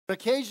But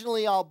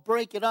occasionally I'll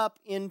break it up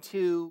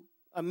into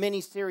a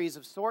mini-series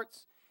of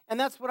sorts. And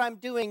that's what I'm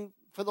doing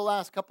for the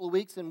last couple of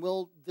weeks and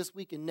will this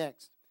week and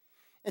next.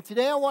 And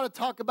today I want to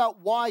talk about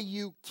why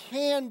you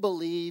can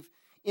believe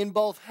in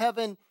both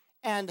heaven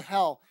and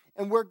hell.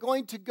 And we're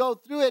going to go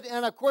through it.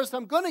 And of course,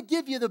 I'm going to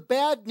give you the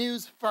bad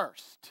news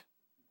first.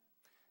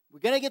 We're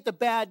going to get the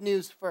bad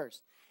news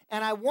first.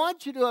 And I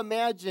want you to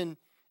imagine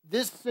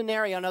this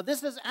scenario. Now,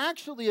 this is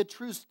actually a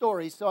true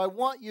story. So I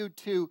want you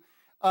to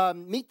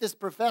meet this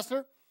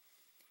professor.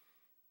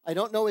 I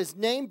don't know his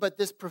name, but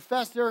this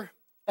professor,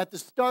 at the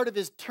start of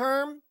his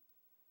term,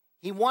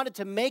 he wanted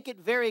to make it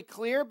very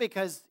clear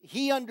because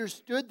he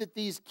understood that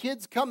these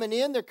kids coming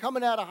in, they're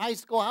coming out of high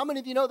school. How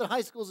many of you know that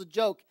high school is a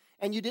joke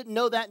and you didn't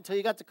know that until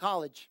you got to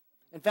college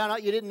and found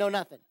out you didn't know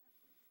nothing?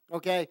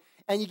 Okay?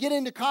 And you get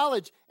into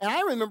college, and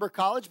I remember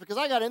college because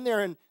I got in there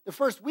and the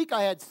first week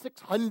I had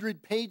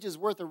 600 pages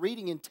worth of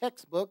reading in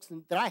textbooks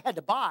that I had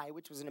to buy,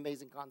 which was an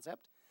amazing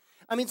concept.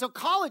 I mean, so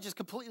college is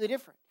completely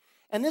different.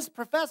 And this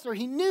professor,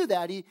 he knew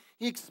that. He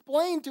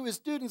explained to his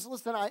students,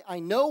 listen, I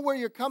know where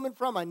you're coming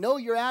from. I know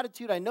your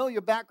attitude. I know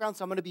your background.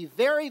 So I'm going to be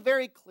very,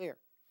 very clear.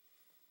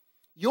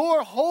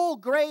 Your whole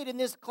grade in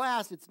this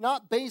class, it's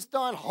not based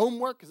on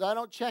homework because I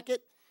don't check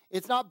it.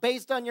 It's not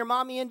based on your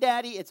mommy and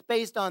daddy. It's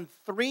based on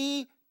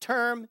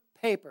 3-term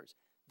papers.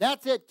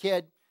 That's it,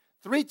 kid.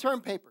 3-term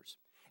papers.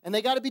 And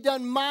they got to be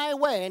done my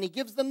way. And he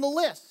gives them the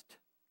list.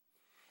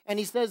 And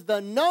he says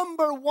the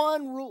number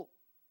one rule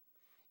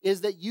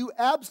is that you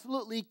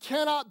absolutely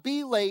cannot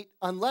be late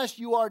unless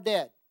you are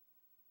dead.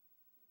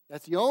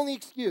 That's the only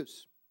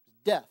excuse,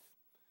 death.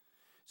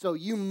 So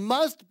you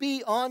must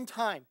be on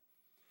time.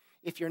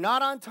 If you're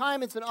not on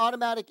time, it's an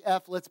automatic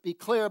F. Let's be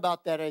clear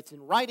about that. It's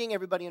in writing.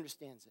 Everybody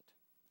understands it.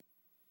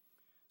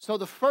 So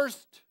the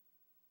first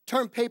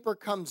term paper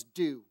comes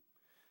due.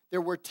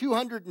 There were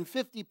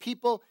 250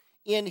 people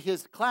in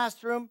his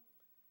classroom,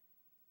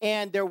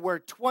 and there were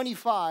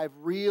 25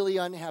 really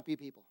unhappy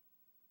people.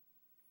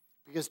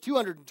 Because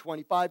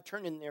 225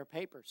 turned in their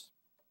papers.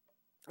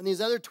 And these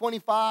other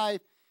 25,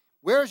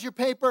 where's your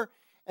paper?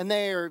 And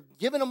they're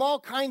giving him all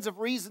kinds of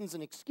reasons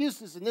and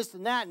excuses and this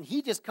and that. And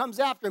he just comes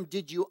after him.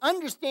 Did you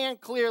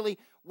understand clearly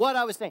what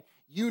I was saying?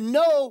 You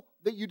know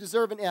that you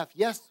deserve an F.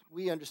 Yes,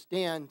 we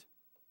understand.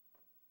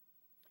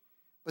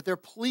 But they're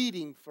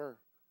pleading for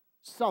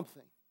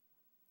something.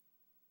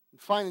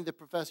 And finally the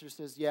professor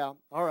says, yeah,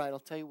 all right, I'll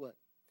tell you what.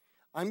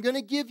 I'm going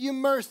to give you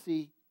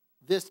mercy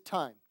this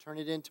time. Turn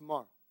it in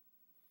tomorrow.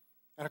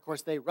 And, of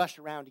course, they rush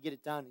around to get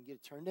it done and get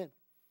it turned in.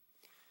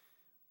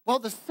 Well,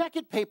 the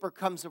second paper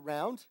comes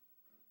around,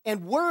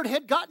 and word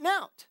had gotten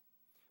out.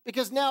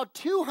 Because now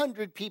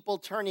 200 people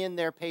turn in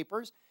their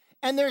papers,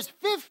 and there's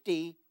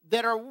 50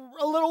 that are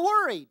a little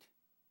worried.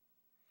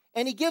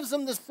 And he gives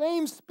them the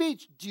same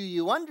speech. Do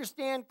you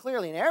understand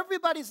clearly? And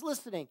everybody's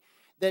listening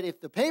that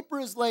if the paper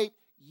is late,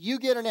 you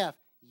get an F.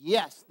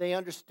 Yes, they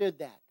understood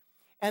that.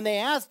 And they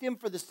asked him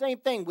for the same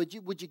thing. Would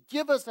you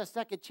give us a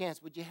second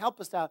chance? Would you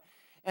help us out?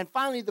 And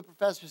finally, the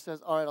professor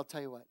says, all right, I'll tell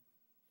you what.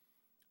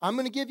 I'm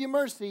going to give you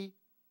mercy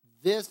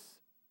this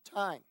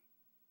time.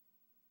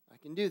 I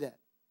can do that.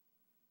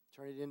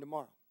 Turn it in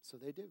tomorrow. So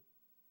they do.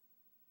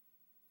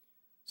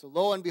 So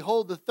lo and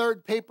behold, the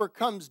third paper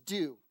comes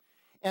due.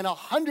 And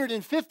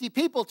 150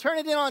 people turn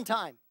it in on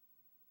time.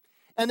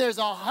 And there's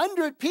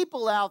 100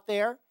 people out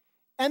there,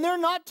 and they're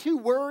not too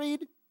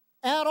worried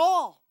at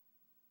all.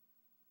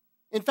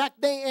 In fact,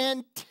 they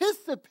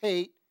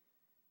anticipate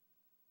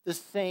the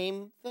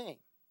same thing.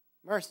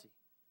 Mercy,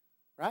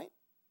 right?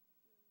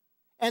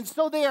 And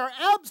so they are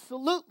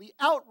absolutely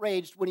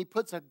outraged when he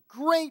puts a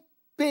great,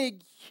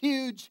 big,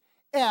 huge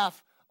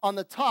F on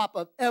the top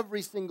of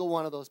every single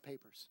one of those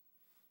papers.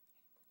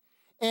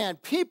 And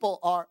people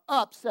are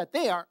upset.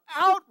 They are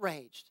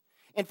outraged.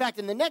 In fact,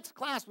 in the next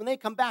class, when they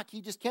come back,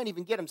 he just can't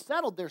even get them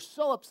settled. They're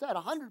so upset.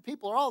 100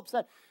 people are all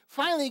upset.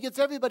 Finally, he gets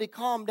everybody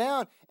calmed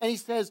down, and he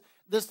says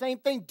the same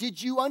thing.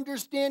 Did you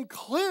understand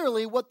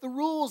clearly what the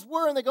rules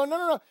were? And they go,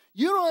 no.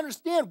 You don't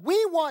understand.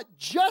 We want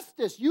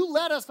justice. You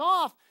let us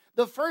off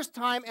the first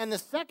time and the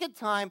second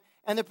time.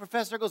 And the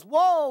professor goes,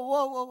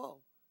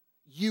 whoa.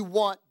 You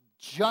want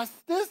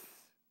justice?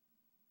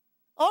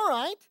 All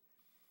right.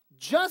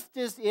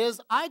 Justice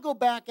is I go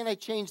back and I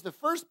change the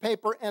first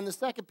paper and the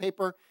second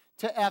paper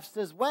to F's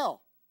as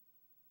well.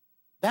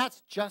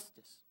 That's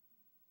justice.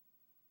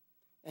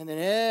 And then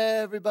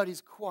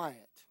everybody's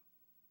quiet.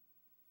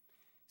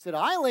 He said,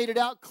 I laid it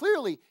out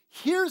clearly.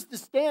 Here's the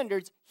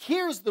standards.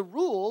 Here's the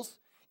rules.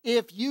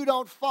 If you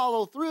don't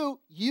follow through,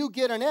 you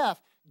get an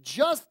F.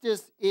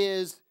 Justice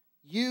is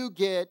you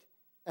get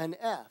an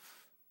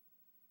F.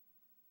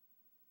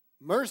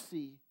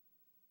 Mercy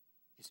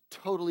is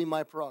totally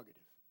my prerogative.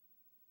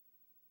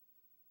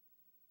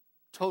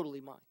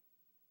 Totally mine.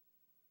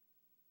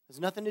 Has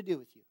nothing to do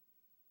with you.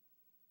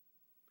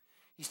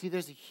 You see,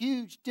 there's a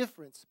huge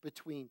difference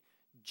between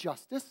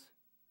justice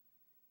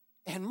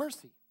and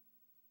mercy.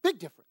 Big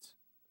difference.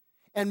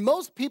 And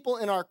most people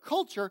in our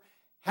culture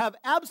have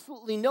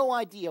absolutely no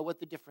idea what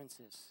the difference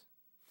is.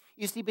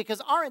 You see,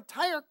 because our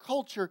entire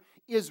culture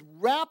is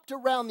wrapped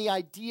around the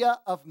idea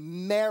of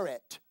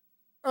merit,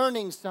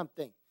 earning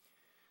something.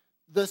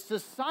 The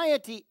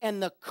society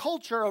and the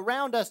culture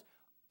around us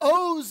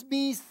owes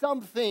me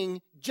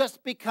something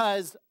just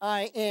because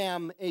I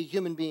am a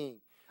human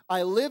being.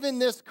 I live in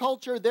this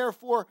culture,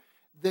 therefore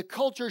the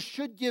culture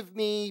should give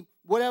me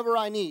whatever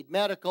I need,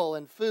 medical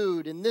and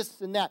food and this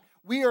and that.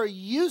 We are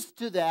used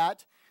to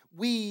that.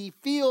 We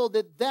feel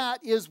that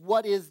that is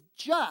what is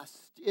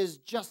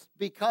just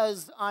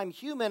because I'm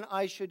human,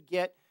 I should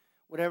get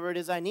whatever it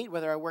is I need,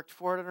 whether I worked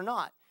for it or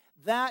not.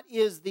 That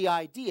is the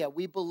idea.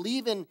 We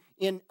believe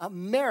in a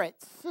merit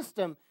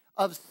system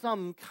of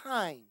some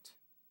kind.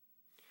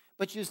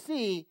 But you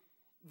see,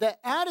 the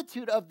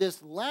attitude of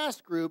this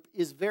last group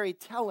is very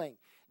telling.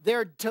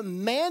 They're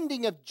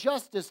demanding of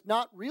justice,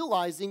 not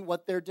realizing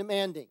what they're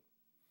demanding.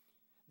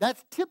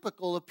 That's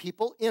typical of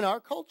people in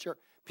our culture,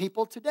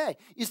 people today.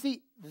 You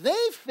see,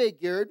 they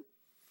figured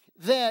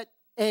that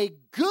a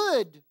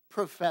good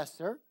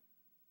professor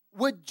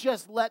would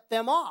just let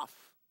them off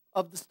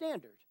of the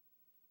standard.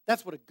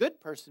 That's what a good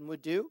person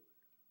would do,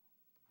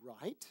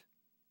 right?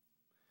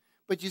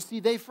 But you see,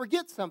 they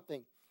forget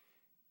something.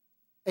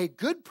 A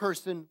good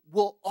person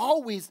will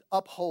always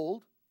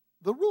uphold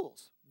the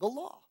rules, the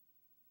law.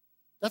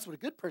 That's what a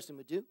good person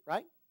would do,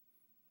 right?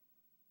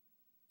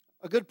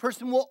 A good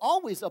person will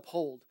always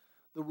uphold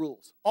the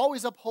rules,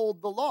 always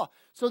uphold the law.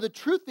 So the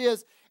truth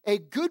is, a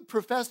good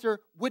professor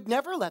would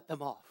never let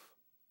them off.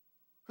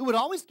 Who would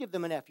always give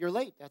them an F. You're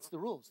late. That's the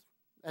rules.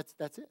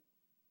 That's it.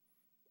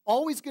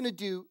 Always going to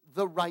do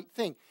the right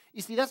thing.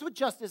 You see, that's what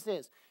justice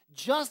is.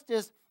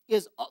 Justice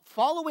is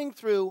following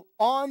through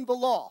on the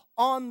law,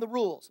 on the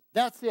rules.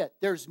 That's it.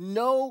 There's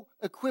no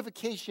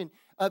equivocation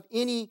of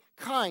any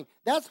kind.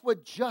 That's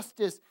what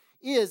justice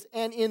is.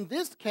 And in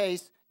this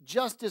case,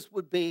 justice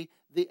would be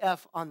the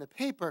F on the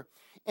paper.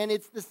 And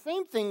it's the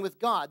same thing with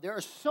God. There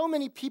are so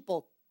many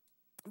people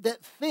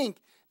that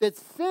think that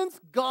since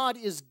God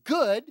is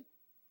good,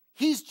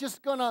 He's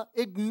just going to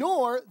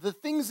ignore the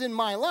things in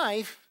my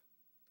life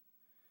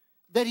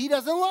that He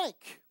doesn't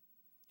like.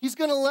 He's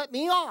going to let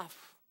me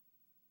off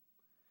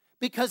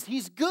because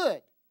He's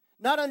good.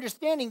 Not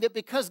understanding that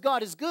because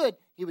God is good,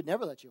 He would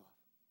never let you off.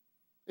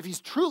 If He's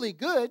truly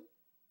good,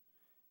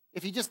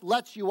 if He just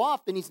lets you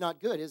off, then He's not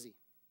good, is He?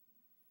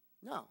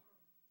 No.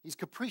 He's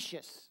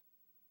capricious.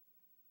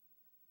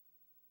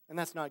 And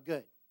that's not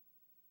good.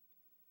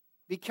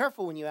 Be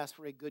careful when you ask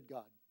for a good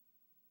God.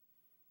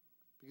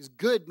 Because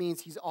good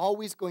means He's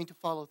always going to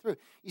follow through.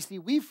 You see,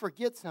 we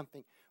forget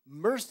something.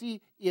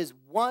 Mercy is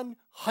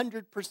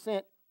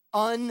 100%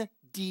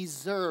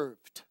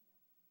 undeserved.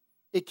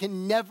 It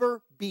can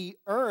never be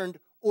earned,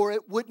 or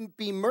it wouldn't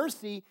be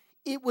mercy.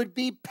 It would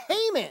be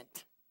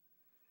payment.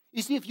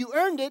 You see, if you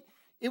earned it,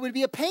 it would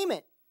be a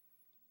payment.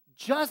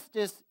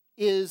 Justice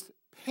is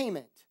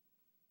payment.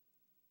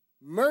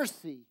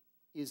 Mercy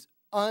is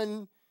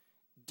undeserved.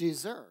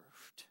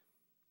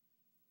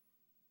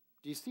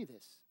 Do you see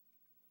this?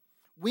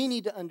 We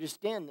need to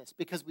understand this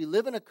because we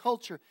live in a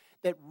culture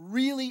that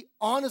really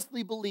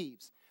honestly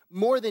believes,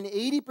 more than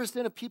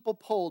 80% of people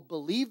polled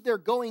believe they're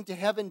going to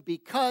heaven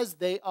because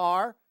they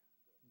are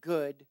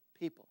good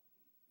people.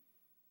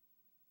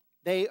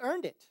 They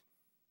earned it.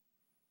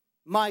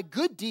 My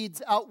good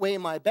deeds outweigh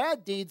my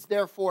bad deeds,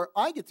 therefore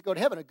I get to go to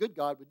heaven. A good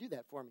God would do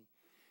that for me.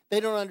 They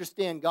don't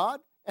understand God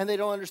and they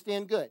don't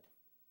understand good.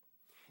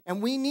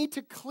 And we need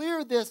to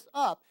clear this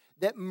up,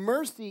 that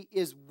mercy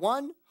is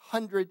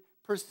 100%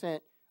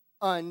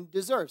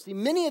 undeserved. See,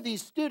 many of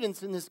these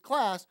students in this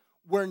class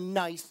were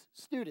nice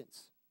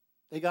students.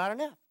 They got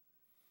an F.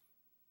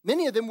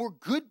 Many of them were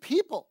good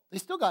people. They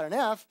still got an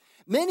F.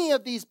 Many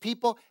of these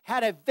people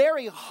had a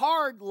very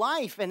hard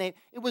life, and it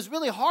was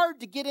really hard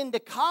to get into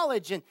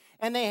college,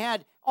 and they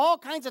had all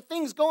kinds of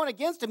things going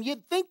against them.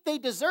 You'd think they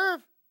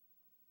deserve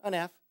an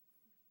F.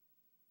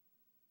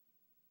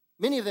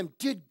 Many of them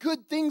did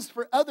good things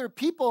for other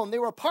people, and they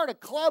were part of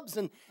clubs,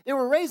 and they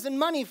were raising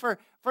money for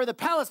the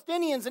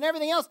Palestinians and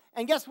everything else.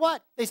 And guess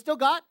what? They still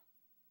got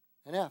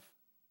an F.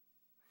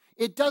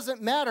 It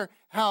doesn't matter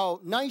how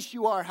nice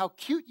you are, how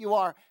cute you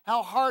are,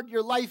 how hard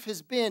your life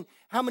has been,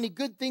 how many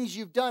good things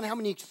you've done, how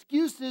many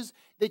excuses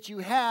that you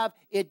have.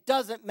 It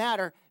doesn't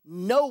matter.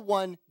 No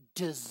one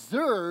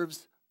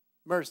deserves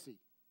mercy,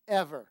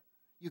 ever.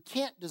 You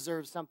can't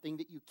deserve something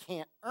that you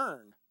can't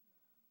earn.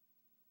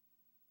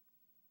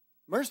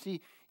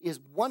 Mercy is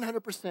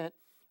 100%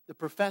 the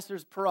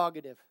professor's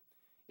prerogative.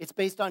 It's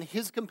based on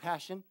his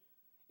compassion.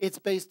 It's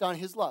based on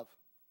his love.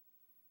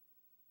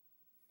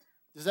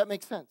 Does that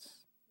make sense?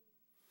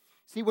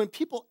 See, when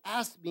people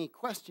ask me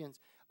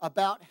questions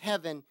about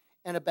heaven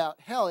and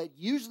about hell, it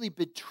usually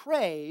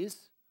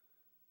betrays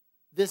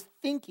this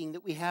thinking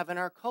that we have in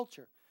our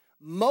culture.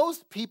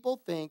 Most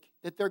people think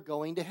that they're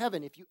going to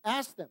heaven. If you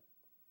ask them,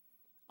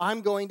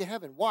 I'm going to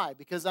heaven. Why?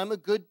 Because I'm a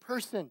good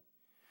person.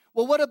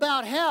 Well, what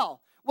about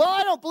hell? Well,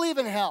 I don't believe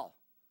in hell.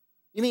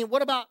 You mean,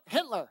 what about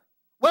Hitler?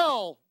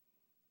 Well,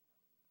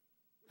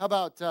 how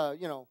about,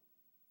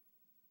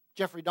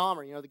 Jeffrey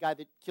Dahmer, the guy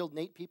that killed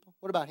 8 people?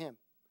 What about him?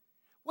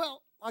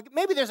 Well,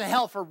 maybe there's a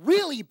hell for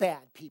really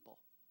bad people,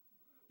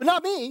 but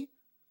not me.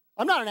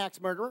 I'm not an axe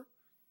murderer,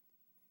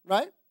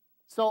 right?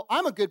 So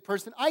I'm a good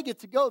person. I get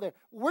to go there.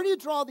 Where do you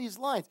draw these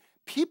lines?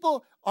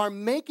 People are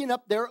making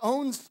up their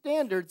own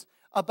standards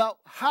about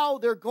how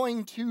they're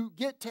going to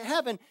get to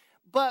heaven,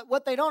 but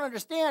what they don't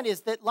understand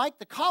is that, like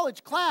the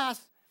college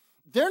class,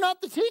 they're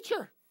not the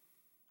teacher.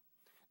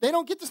 They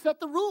don't get to set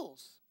the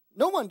rules.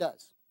 No one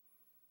does,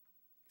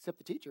 except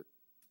the teacher.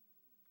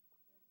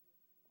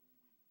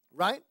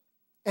 Right?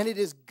 And it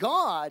is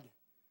God,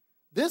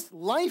 this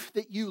life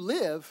that you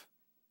live,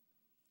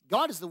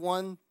 God is the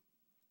one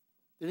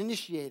that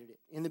initiated it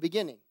in the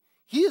beginning.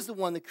 He is the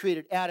one that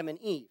created Adam and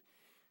Eve.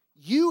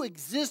 You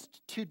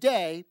exist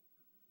today,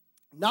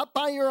 not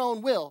by your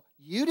own will.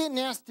 You didn't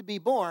ask to be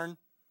born.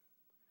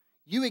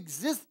 You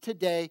exist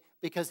today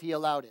because He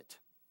allowed it.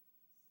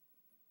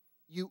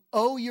 You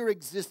owe your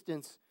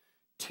existence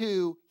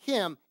to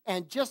Him.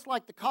 And just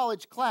like the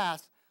college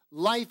class,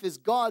 life is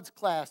God's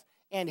class.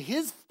 And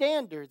His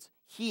standards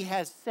He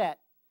has set.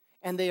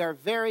 And they are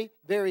very,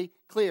 very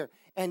clear.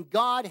 And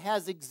God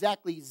has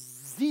exactly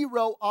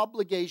zero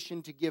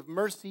obligation to give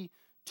mercy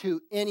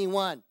to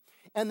anyone.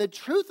 And the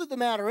truth of the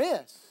matter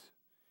is,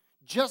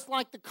 just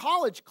like the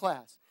college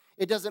class,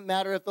 it doesn't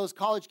matter if those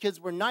college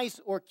kids were nice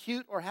or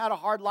cute or had a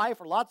hard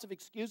life or lots of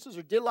excuses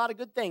or did a lot of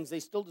good things,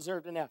 they still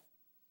deserved an F.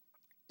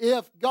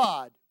 If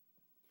God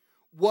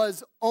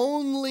was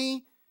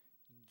only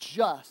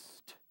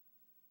just,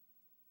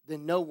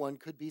 then no one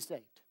could be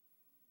saved.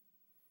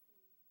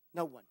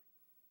 No one.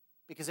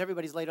 Because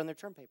everybody's late on their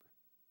term paper.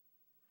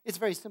 It's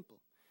very simple.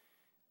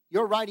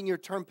 You're writing your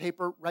term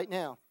paper right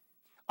now.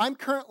 I'm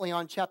currently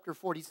on chapter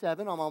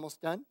 47. I'm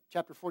almost done.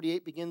 Chapter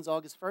 48 begins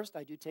August 1st.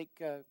 I do take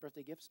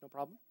birthday gifts, no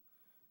problem.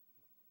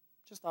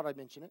 Just thought I'd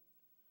mention it.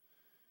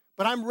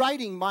 But I'm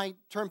writing my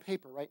term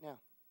paper right now.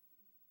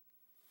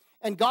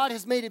 And God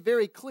has made it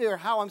very clear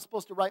how I'm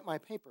supposed to write my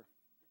paper.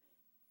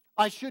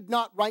 I should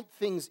not write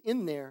things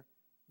in there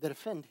that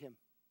offend Him.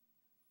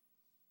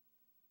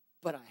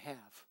 But I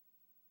have.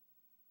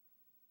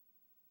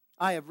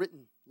 I have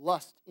written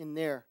lust in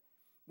there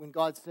when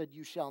God said,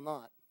 you shall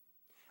not.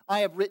 I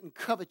have written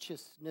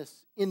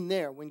covetousness in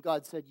there when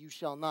God said, you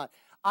shall not.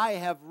 I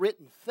have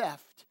written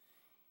theft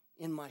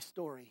in my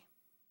story.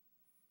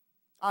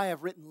 I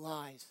have written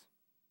lies.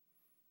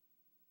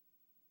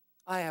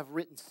 I have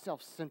written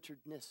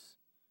self-centeredness,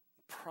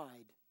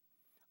 pride.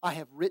 I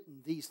have written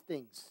these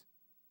things.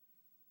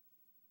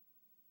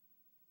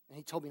 And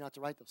He told me not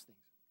to write those things.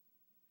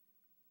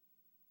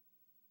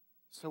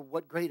 So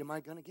what grade am I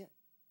going to get?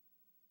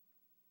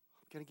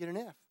 I'm going to get an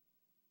F.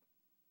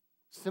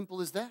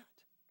 Simple as that.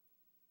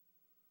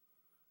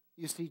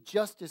 You see,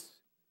 justice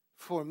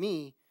for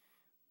me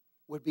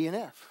would be an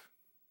F.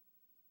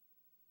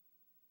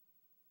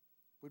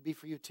 Would be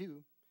for you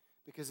too,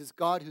 because it's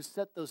God who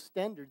set those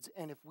standards,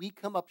 and if we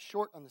come up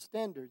short on the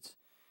standards,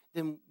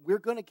 then we're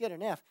going to get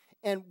an F.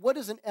 And what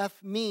does an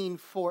F mean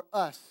for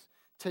us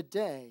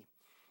today?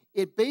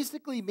 It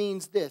basically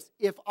means this: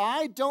 if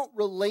I don't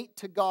relate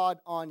to God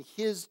on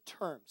His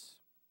terms,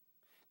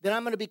 then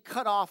I'm going to be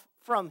cut off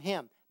from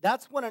Him.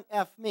 That's what an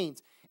F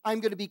means. I'm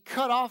going to be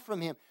cut off from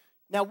Him.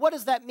 Now, what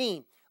does that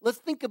mean? Let's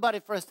think about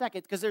it for a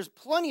second, because there's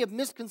plenty of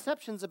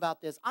misconceptions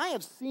about this. I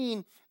have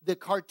seen the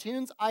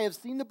cartoons, I have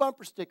seen the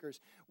bumper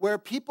stickers, where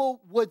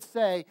people would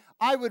say,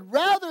 I would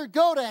rather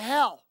go to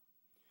hell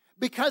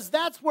because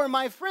that's where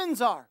my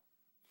friends are.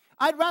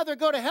 I'd rather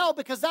go to hell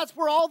because that's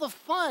where all the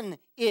fun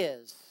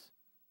is.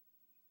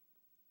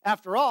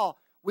 After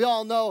all, we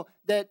all know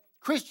that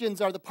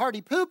Christians are the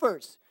party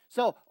poopers.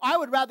 So I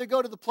would rather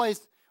go to the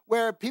place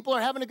where people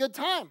are having a good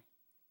time.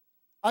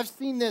 I've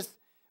seen this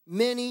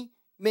many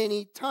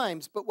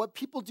times. But what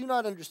people do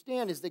not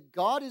understand is that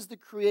God is the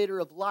creator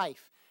of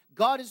life.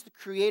 God is the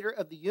creator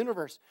of the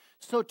universe.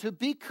 So to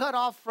be cut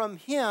off from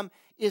Him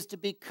is to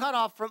be cut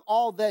off from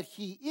all that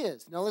He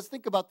is. Now let's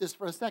think about this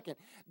for a second.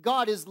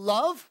 God is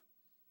love.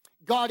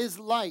 God is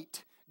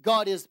light.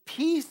 God is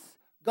peace.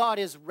 God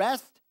is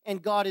rest.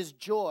 And God is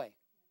joy.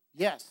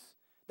 Yes,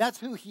 that's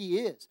who He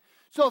is.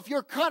 So if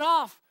you're cut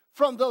off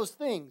from those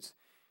things,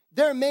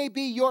 there may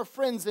be your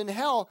friends in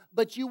hell,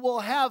 but you will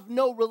have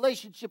no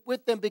relationship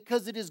with them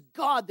because it is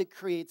God that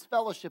creates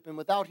fellowship, and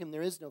without Him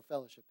there is no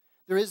fellowship.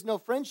 There is no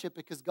friendship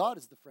because God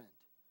is the friend,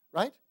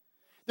 right?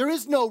 There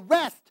is no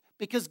rest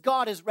because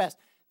God is rest.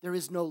 There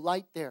is no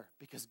light there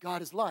because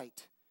God is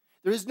light.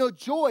 There is no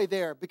joy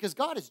there because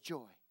God is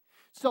joy.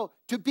 So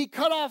to be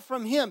cut off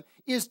from Him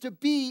is to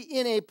be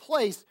in a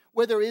place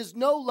where there is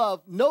no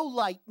love, no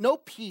light, no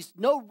peace,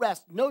 no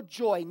rest, no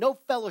joy, no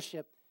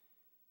fellowship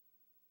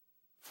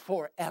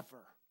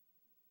forever.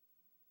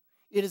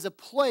 It is a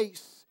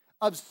place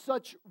of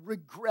such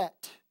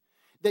regret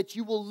that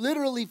you will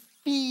literally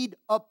feed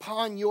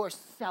upon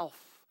yourself,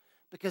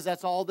 because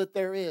that's all that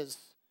there is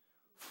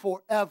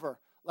forever,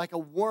 like a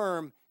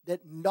worm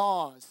that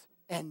gnaws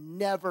and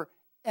never,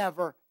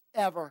 ever,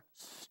 ever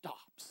stops.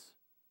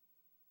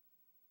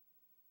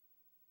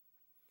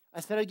 I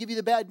said I'd give you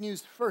the bad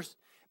news first,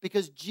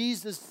 because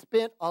Jesus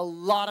spent a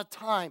lot of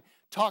time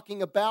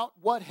talking about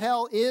what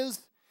hell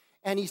is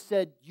And he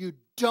said, you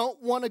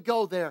don't want to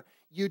go there.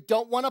 You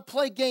don't want to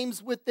play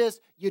games with this.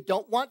 You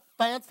don't want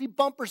fancy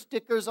bumper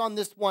stickers on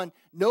this one.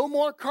 No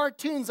more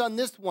cartoons on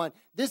this one.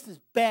 This is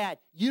bad.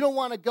 You don't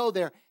want to go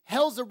there.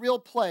 Hell's a real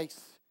place.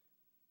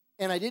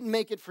 And I didn't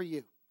make it for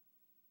you.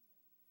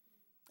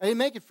 I didn't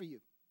make it for you.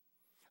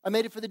 I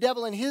made it for the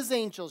devil and his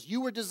angels.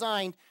 You were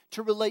designed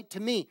to relate to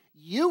me.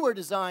 You were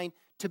designed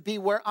to be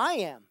where I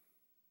am.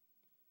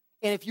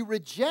 And if you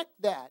reject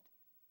that,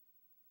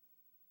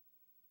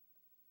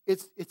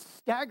 it's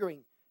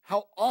staggering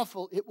how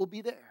awful it will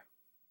be there.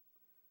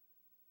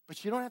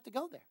 But you don't have to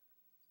go there.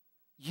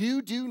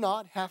 You do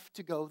not have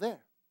to go there.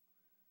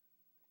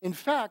 In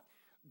fact,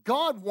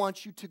 God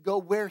wants you to go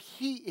where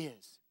he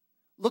is.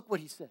 Look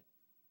what he said.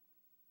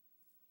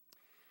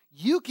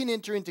 You can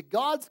enter into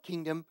God's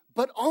kingdom,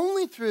 but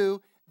only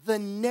through the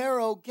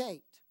narrow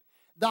gate.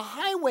 The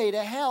highway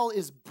to hell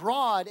is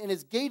broad and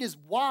its gate is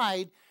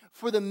wide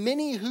for the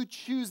many who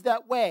choose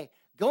that way.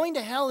 Going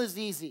to hell is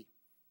easy.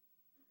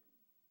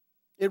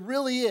 It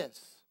really is.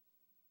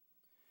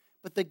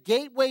 But the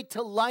gateway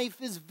to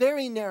life is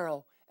very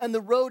narrow, and the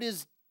road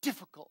is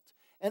difficult,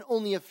 and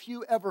only a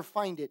few ever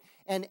find it.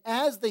 And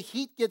as the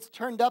heat gets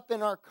turned up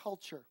in our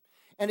culture,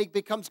 and it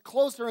becomes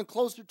closer and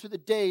closer to the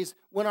days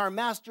when our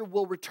master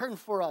will return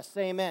for us,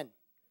 say amen.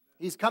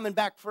 He's coming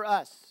back for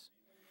us.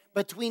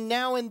 Between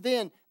now and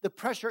then, the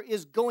pressure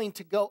is going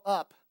to go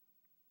up.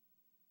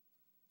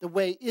 The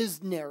way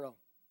is narrow,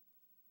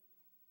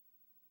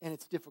 and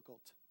it's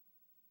difficult.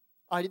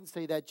 I didn't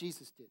say that,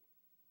 Jesus did.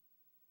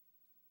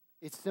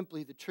 It's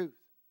simply the truth.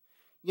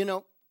 You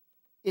know,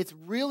 it's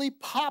really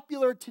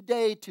popular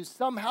today to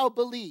somehow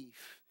believe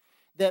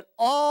that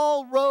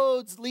all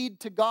roads lead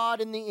to God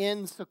in the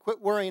end, so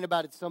quit worrying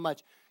about it so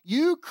much.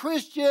 You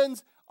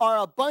Christians are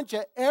a bunch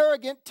of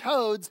arrogant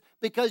toads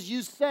because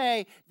you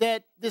say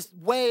that this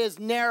way is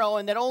narrow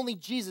and that only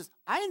Jesus.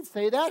 I didn't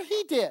say that,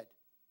 he did.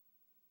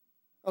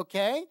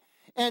 Okay?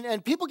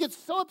 And people get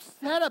so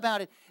upset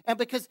about it. And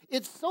because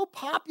it's so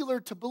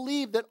popular to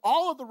believe that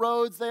all of the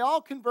roads, they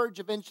all converge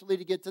eventually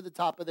to get to the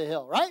top of the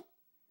hill, right?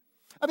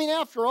 I mean,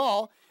 after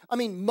all,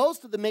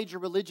 most of the major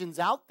religions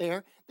out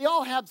there, they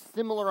all have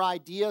similar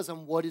ideas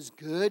on what is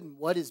good and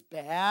what is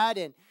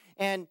bad.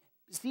 And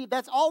see,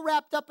 that's all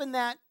wrapped up in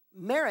that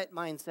merit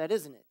mindset,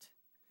 isn't it?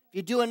 If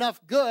you do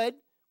enough good,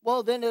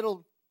 well, then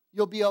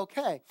you'll be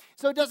okay.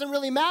 So it doesn't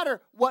really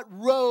matter what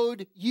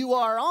road you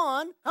are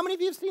on. How many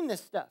of you have seen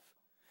this stuff?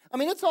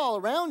 It's all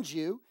around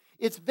you.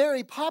 It's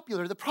very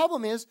popular. The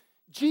problem is,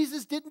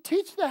 Jesus didn't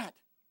teach that.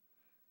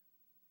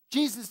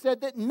 Jesus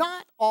said that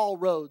not all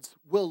roads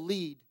will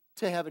lead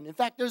to heaven. In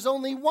fact, there's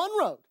only one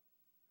road.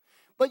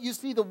 But you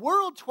see, the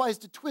world tries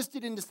to twist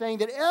it into saying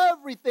that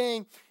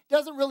everything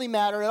doesn't really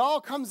matter. It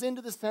all comes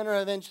into the center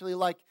eventually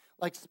like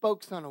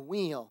spokes on a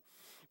wheel.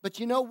 But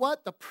you know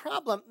what? The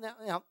problem,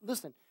 now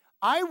listen,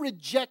 I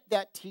reject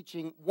that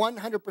teaching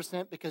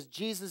 100% because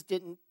Jesus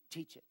didn't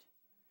teach it.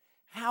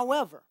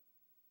 However,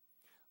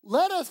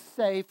 let us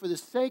say, for the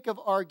sake of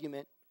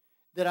argument,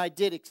 that I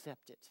did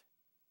accept it.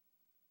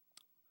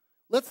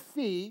 Let's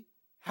see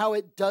how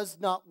it does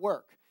not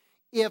work.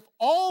 If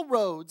all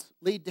roads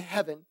lead to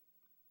heaven,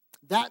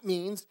 that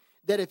means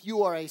that if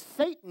you are a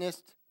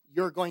Satanist,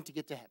 you're going to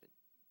get to heaven.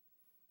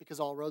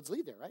 Because all roads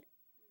lead there, right?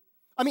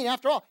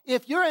 After all,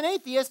 if you're an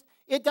atheist,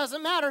 it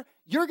doesn't matter.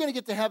 You're going to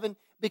get to heaven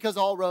because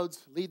all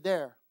roads lead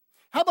there.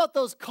 How about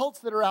those cults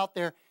that are out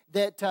there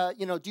that,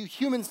 do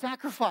human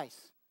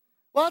sacrifice?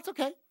 Well, that's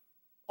okay.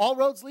 All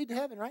roads lead to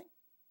heaven, right?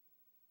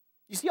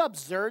 You see how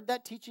absurd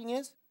that teaching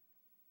is?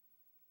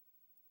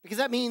 Because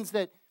that means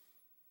that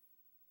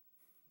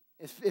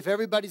if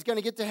everybody's going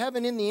to get to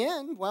heaven in the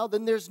end, well,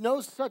 then there's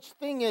no such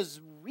thing as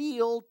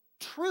real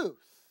truth.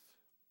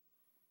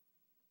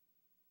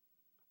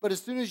 But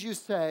as soon as you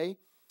say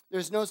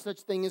there's no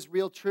such thing as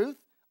real truth,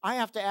 I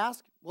have to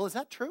ask, well, is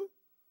that true?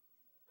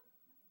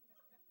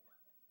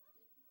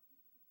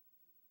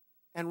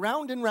 And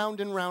round and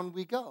round and round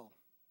we go.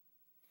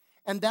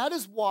 And that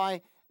is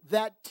why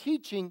that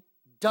teaching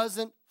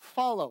doesn't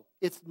follow.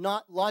 It's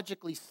not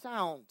logically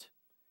sound.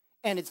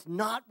 And it's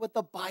not what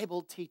the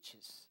Bible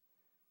teaches.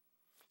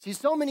 See,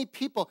 so many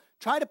people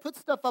try to put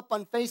stuff up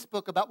on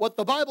Facebook about what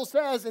the Bible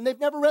says, and they've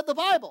never read the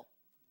Bible.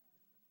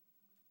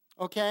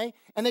 Okay?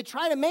 And they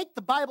try to make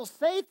the Bible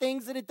say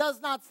things that it does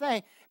not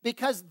say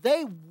because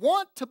they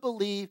want to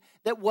believe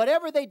that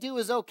whatever they do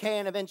is okay,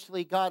 and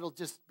eventually God will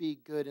just be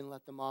good and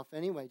let them off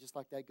anyway, just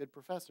like that good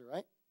professor,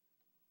 right?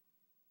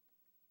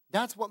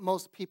 That's what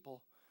most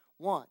people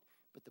want.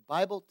 But the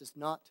Bible does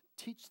not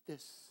teach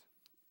this.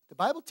 The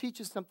Bible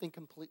teaches something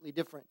completely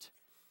different.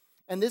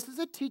 And this is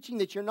a teaching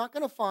that you're not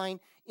going to find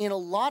in a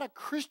lot of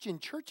Christian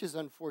churches,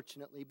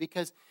 unfortunately,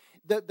 because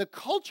the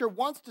culture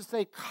wants to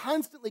say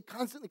constantly,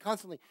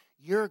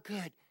 you're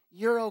good,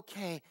 you're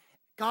okay,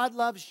 God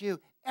loves you,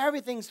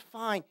 everything's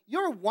fine,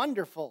 you're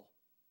wonderful.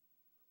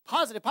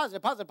 Positive.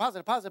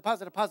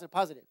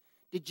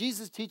 Did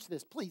Jesus teach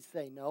this? Please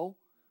say no,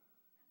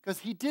 because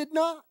he did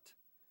not.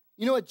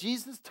 You know what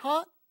Jesus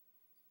taught?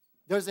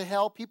 There's a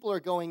hell. People are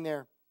going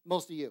there.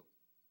 Most of you.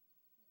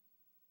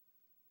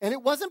 And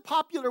it wasn't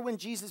popular when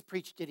Jesus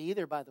preached it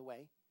either, by the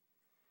way.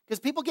 Because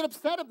people get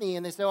upset at me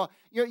and they say, "Oh,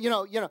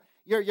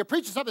 you're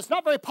preaching something that's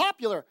not very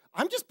popular."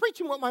 I'm just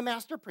preaching what my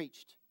master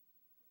preached.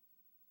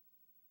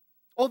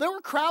 Oh, there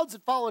were crowds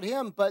that followed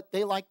him, but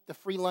they liked the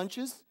free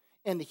lunches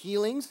and the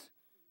healings.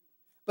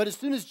 But as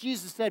soon as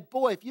Jesus said,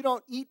 "Boy, if you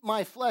don't eat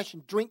my flesh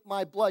and drink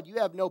my blood, you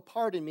have no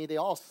part in me," they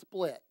all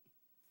split.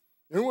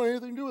 They don't want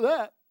anything to do with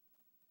that.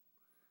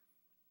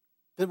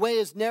 The way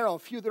is narrow,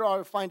 few there are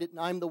to find it, and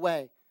I'm the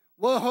way.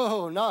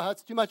 Whoa, no,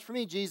 that's too much for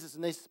me, Jesus.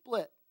 And they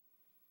split.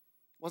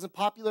 Wasn't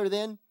popular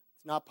then.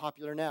 It's not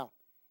popular now.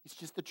 It's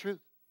just the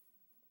truth.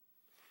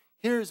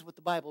 Here's what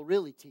the Bible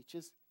really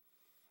teaches.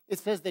 It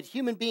says that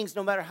human beings,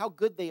 no matter how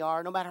good they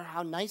are, no matter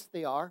how nice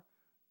they are,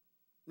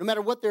 no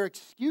matter what their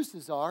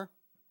excuses are,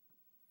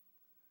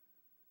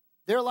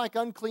 they're like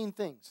unclean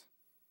things.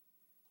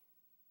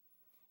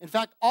 In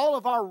fact, all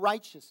of our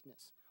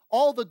righteousness,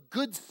 all the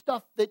good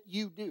stuff that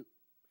you do,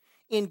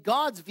 in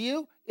God's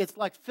view, it's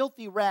like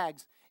filthy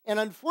rags. And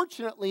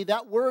unfortunately,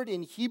 that word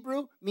in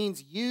Hebrew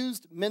means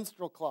used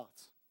menstrual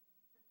cloths.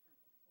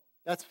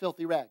 That's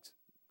filthy rags.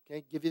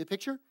 Okay, give you the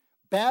picture.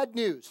 Bad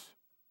news.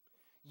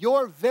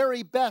 Your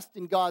very best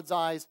in God's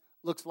eyes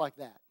looks like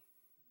that.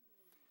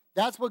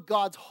 That's what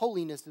God's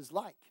holiness is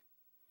like.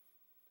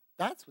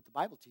 That's what the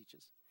Bible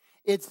teaches.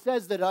 It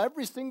says that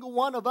every single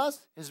one of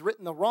us has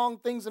written the wrong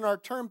things in our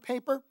term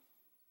paper,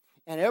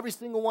 and every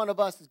single one of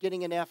us is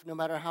getting an F no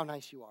matter how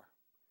nice you are.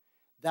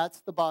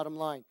 That's the bottom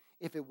line.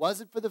 If it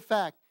wasn't for the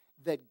fact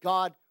that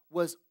God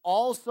was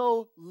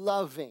also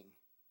loving,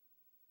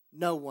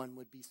 no one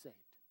would be saved.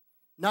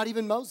 Not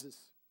even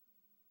Moses.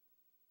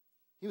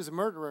 He was a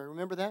murderer,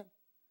 remember that?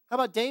 How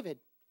about David?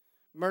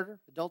 Murder,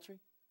 adultery.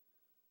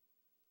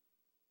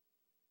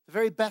 The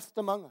very best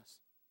among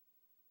us.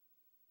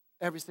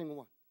 Every single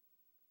one.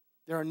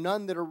 There are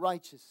none that are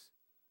righteous.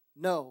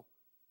 No,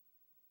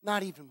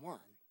 not even one.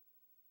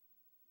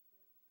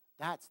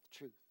 That's the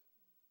truth.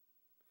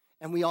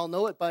 And we all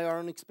know it by our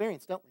own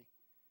experience, don't we?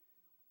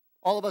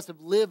 All of us have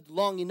lived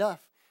long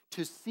enough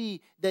to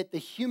see that the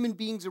human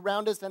beings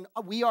around us and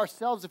we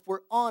ourselves, if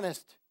we're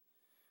honest,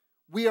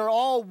 we are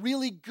all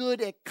really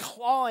good at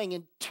clawing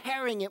and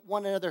tearing at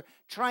one another,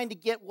 trying to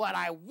get what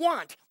I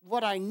want,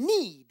 what I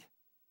need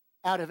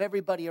out of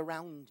everybody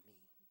around me.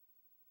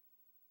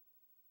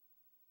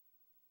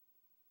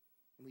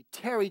 And we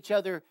tear each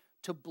other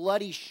to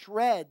bloody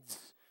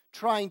shreds,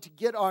 trying to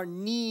get our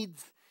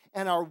needs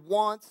and our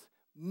wants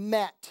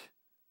met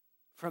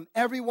from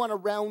everyone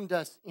around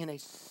us in a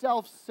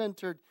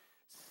self-centered,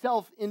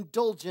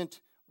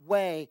 self-indulgent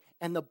way.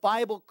 And the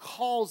Bible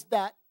calls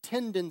that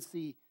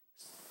tendency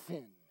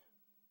sin.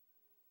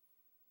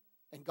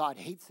 And God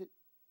hates it.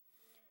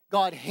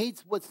 God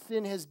hates what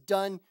sin has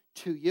done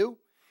to you.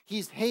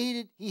 He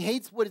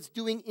hates what it's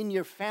doing in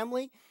your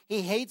family.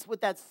 He hates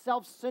what that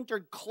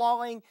self-centered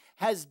clawing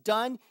has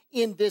done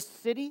in this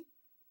city.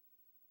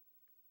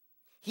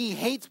 He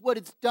hates what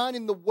it's done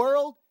in the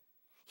world.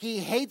 He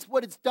hates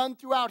what it's done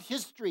throughout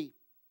history.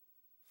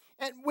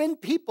 And when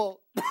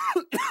people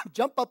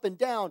jump up and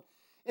down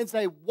and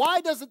say,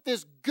 "Why doesn't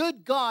this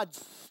good God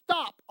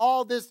stop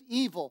all this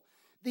evil?"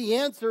 The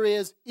answer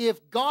is,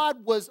 if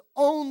God was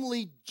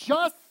only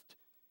just,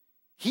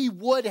 he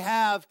would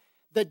have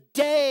the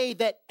day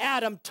that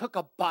Adam took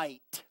a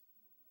bite.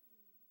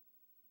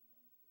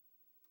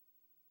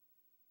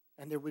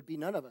 And there would be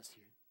none of us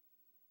here.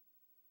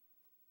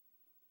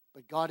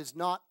 But God is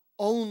not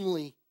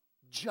only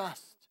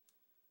just.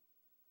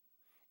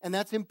 And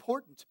that's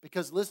important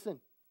because, listen,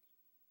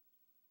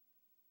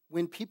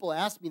 when people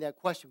ask me that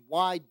question,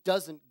 why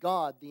doesn't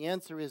God? The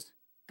answer is,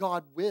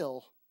 God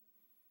will.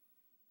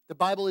 The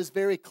Bible is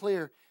very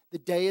clear. The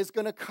day is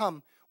going to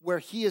come where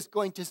he is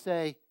going to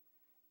say,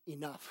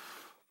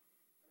 enough.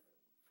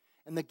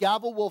 And the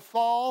gavel will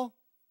fall,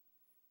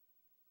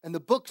 and the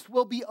books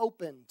will be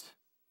opened,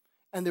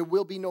 and there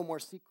will be no more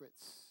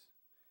secrets.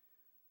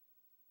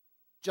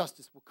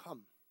 Justice will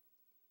come.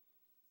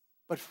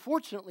 But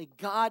fortunately,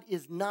 God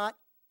is not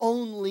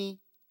only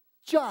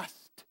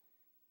just,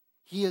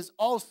 he is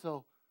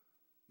also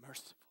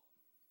merciful,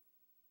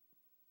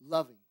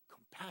 loving,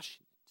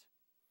 compassionate.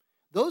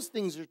 Those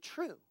things are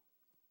true.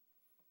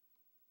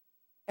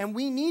 And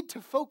we need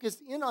to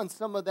focus in on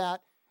some of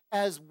that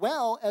as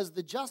well as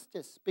the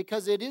justice,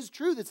 because it is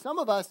true that some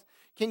of us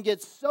can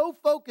get so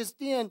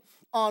focused in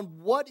on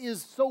what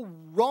is so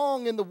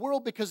wrong in the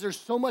world because there's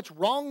so much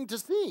wrong to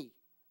see.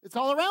 It's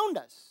all around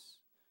us.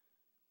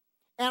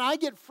 And I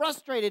get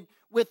frustrated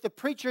with the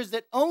preachers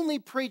that only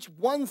preach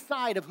one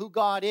side of who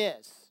God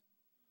is,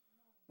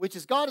 which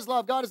is God is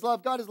love, God is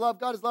love, God is love,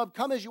 God is love.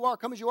 Come as you are,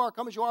 come as you are,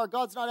 come as you are.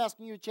 God's not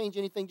asking you to change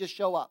anything, just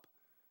show up.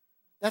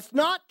 That's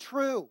not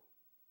true.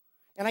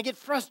 And I get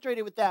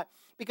frustrated with that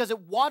because it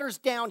waters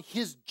down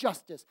his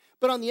justice.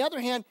 But on the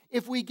other hand,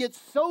 if we get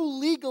so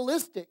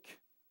legalistic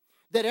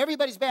that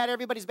everybody's bad,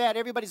 everybody's bad,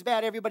 everybody's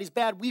bad, everybody's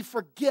bad, we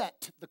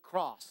forget the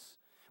cross.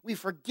 We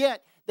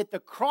forget that the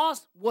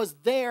cross was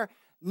there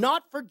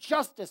not for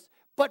justice,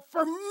 but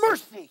for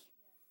mercy.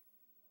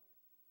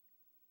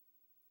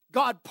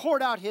 God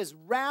poured out his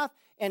wrath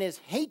and his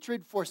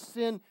hatred for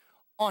sin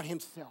on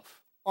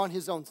himself, on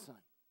his own son,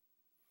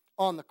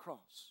 on the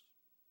cross.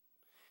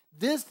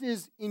 This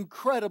is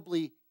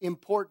incredibly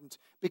important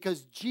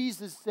because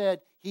Jesus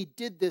said he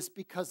did this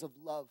because of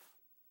love.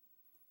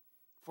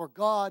 For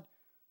God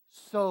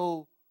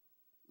so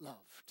loved.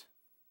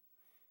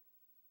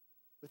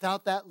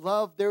 Without that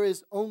love, there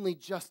is only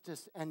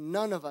justice, and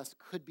none of us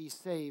could be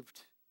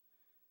saved.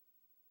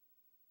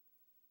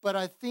 But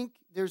I think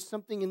there's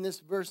something in this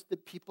verse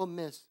that people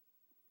miss.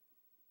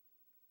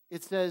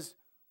 It says,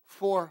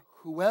 for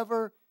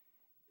whoever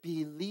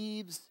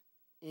believes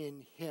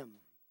in him.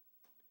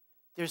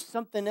 There's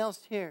something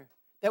else here.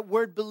 That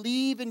word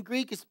believe in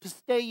Greek is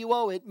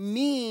pisteuo. It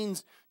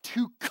means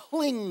to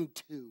cling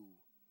to.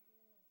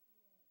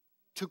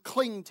 To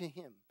cling to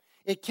him.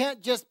 It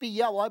can't just be,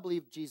 yeah, well, I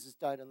believe Jesus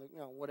died on the,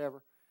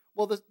 whatever.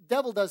 Well, the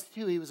devil does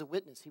too. He was a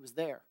witness. He was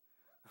there.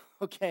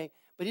 Okay?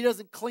 But he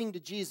doesn't cling to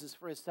Jesus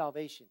for his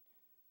salvation.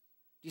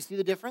 Do you see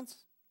the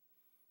difference?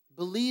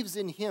 Believes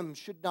in him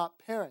should not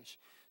perish.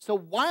 So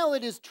while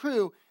it is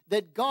true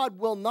that God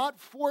will not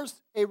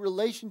force a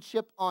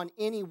relationship on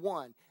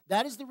anyone,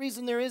 that is the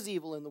reason there is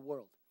evil in the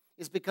world,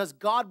 is because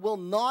God will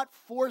not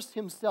force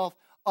himself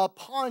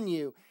upon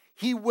you.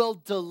 He will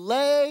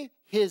delay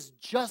his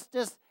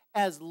justice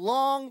as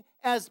long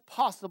as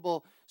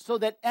possible so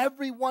that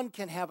everyone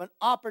can have an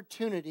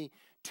opportunity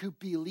to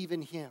believe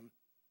in him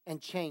and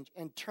change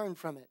and turn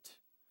from it.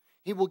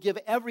 He will give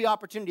every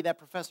opportunity. That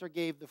professor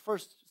gave the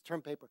first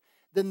term paper,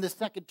 then the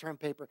second term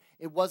paper.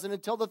 It wasn't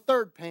until the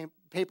third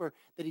paper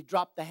that he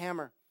dropped the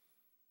hammer.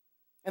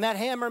 And that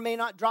hammer may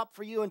not drop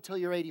for you until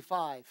you're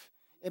 85.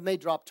 It may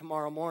drop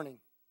tomorrow morning.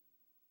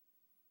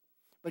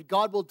 But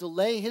God will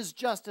delay his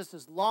justice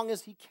as long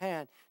as he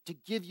can to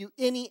give you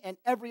any and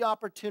every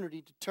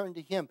opportunity to turn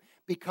to him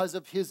because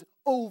of his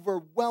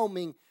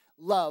overwhelming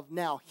love.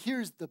 Now,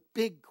 here's the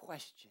big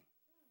question.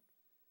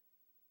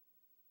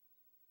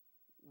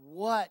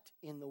 What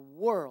in the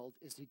world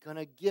is he going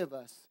to give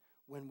us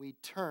when we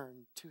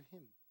turn to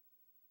him?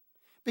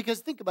 Because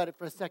think about it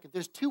for a second.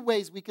 There's two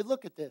ways we could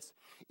look at this.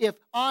 If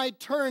I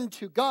turn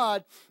to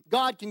God,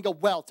 God can go,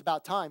 well, it's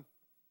about time.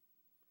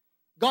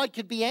 God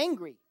could be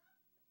angry,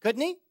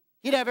 couldn't he?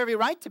 He'd have every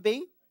right to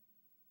be.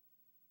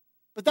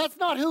 But that's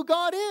not who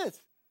God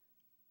is.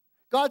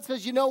 God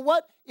says, you know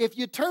what? If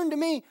you turn to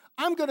me,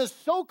 I'm going to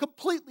so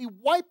completely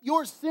wipe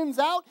your sins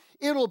out,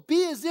 it'll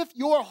be as if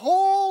your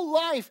whole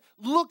life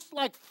looks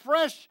like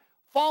fresh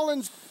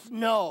fallen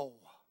snow.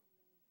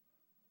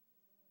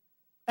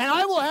 And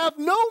I will have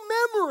no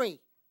memory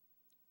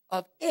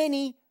of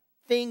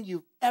anything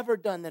you've ever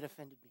done that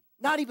offended me.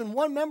 Not even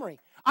one memory.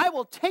 I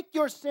will take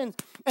your sins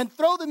and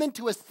throw them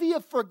into a sea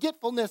of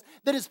forgetfulness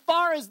that as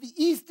far as the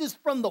east is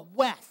from the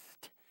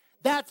west.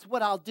 That's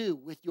what I'll do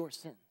with your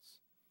sins.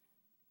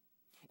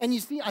 And you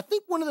see, I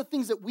think one of the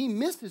things that we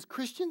miss as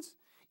Christians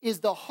is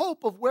the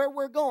hope of where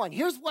we're going.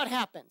 Here's what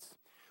happens.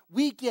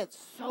 We get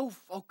so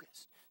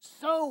focused,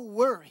 so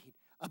worried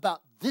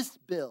about this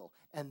bill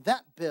and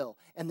that bill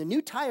and the new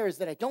tires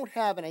that I don't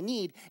have and I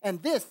need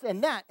and this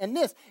and that and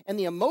this and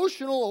the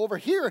emotional over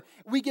here.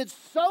 We get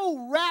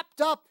so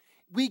wrapped up.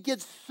 We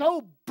get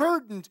so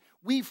burdened.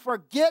 We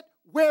forget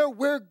where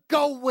we're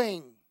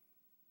going.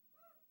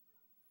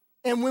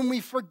 And when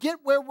we forget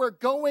where we're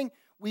going,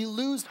 we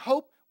lose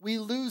hope. We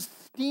lose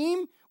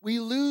steam, we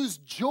lose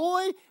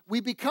joy,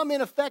 we become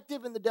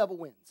ineffective, and the devil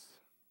wins.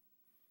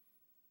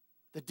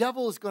 The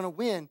devil is going to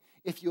win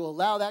if you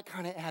allow that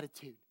kind of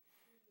attitude.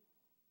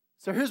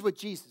 So here's what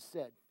Jesus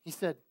said. He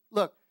said,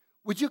 look,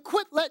 would you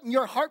quit letting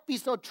your heart be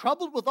so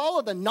troubled with all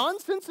of the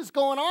nonsense that's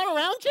going on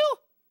around you?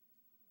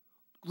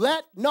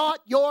 Let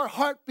not your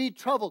heart be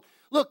troubled.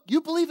 Look,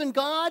 you believe in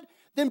God,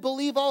 then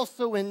believe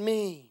also in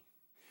me.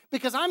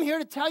 Because I'm here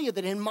to tell you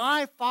that in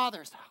my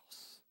Father's house,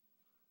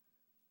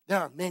 there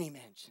are many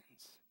mansions.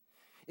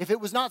 If it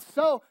was not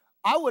so,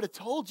 I would have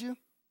told you.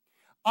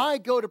 I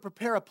go to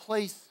prepare a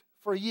place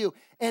for you.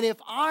 And if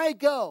I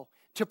go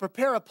to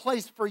prepare a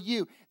place for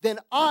you, then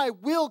I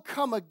will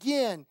come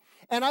again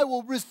and I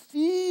will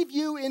receive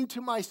you into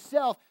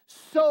myself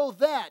so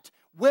that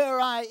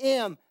where I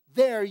am,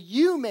 there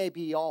you may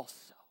be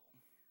also.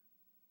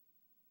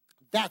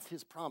 That's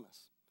his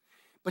promise.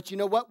 But you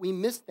know what? We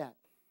missed that.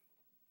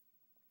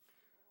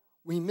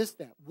 We miss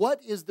that.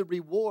 What is the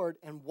reward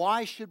and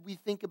why should we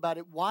think about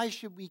it? Why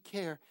should we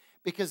care?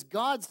 Because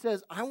God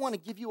says, I want to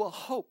give you a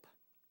hope.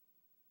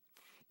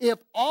 If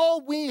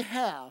all we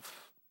have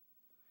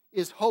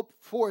is hope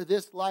for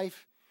this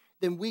life,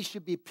 then we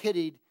should be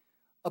pitied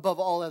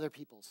above all other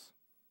people's.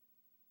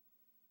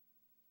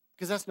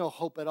 Because that's no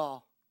hope at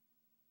all.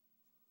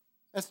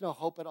 That's no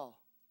hope at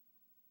all.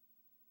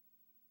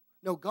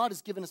 No, God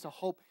has given us a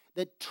hope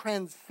that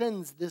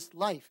transcends this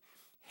life.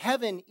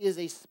 Heaven is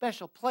a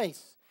special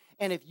place.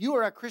 And if you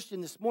are a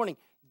Christian this morning,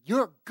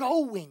 you're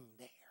going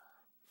there.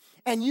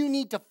 And you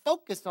need to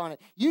focus on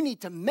it. You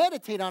need to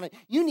meditate on it.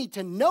 You need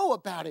to know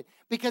about it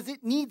because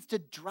it needs to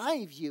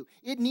drive you.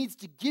 It needs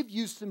to give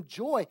you some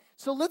joy.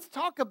 So let's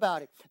talk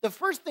about it. The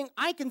first thing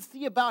I can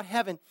see about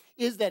heaven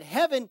is that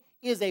heaven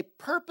is a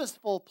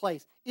purposeful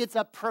place. It's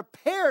a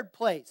prepared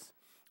place.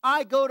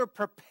 I go to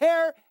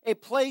prepare a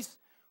place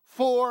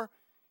for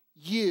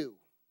you.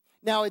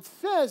 Now it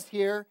says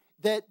here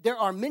that there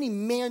are many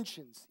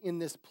mansions in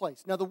this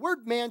place. Now the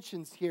word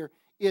mansions here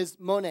is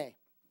mone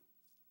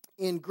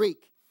in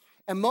Greek.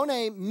 And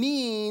mone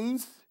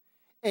means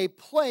a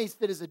place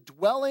that is a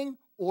dwelling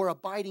or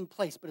abiding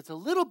place, but it's a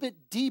little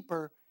bit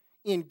deeper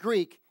in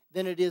Greek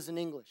than it is in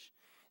English.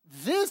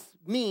 This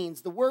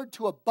means, the word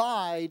to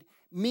abide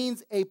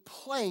means a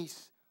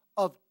place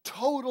of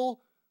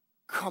total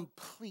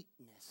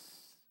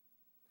completeness,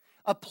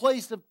 a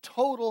place of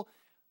total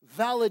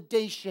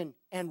validation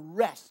and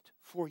rest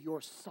for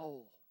your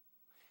soul,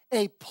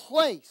 a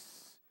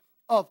place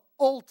of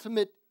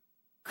ultimate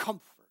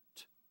comfort.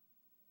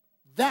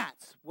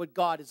 That's what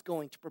God is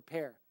going to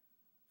prepare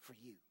for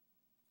you.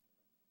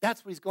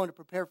 That's what he's going to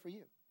prepare for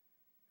you.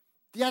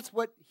 That's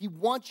what he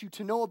wants you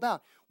to know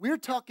about. We're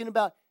talking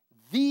about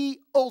the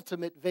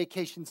ultimate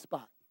vacation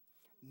spot.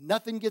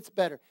 Nothing gets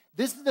better.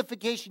 This is the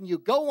vacation you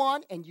go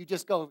on and you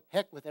just go,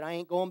 heck with it, I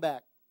ain't going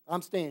back.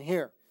 I'm staying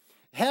here.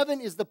 Heaven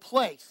is the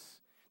place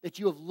that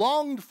you have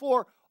longed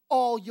for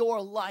all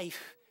your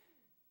life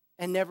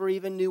and never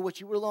even knew what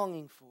you were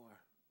longing for.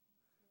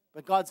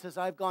 But God says,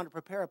 I've gone to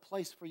prepare a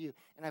place for you,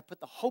 and I put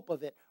the hope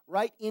of it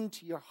right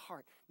into your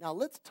heart. Now,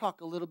 let's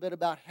talk a little bit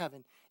about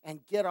heaven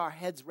and get our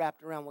heads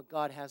wrapped around what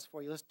God has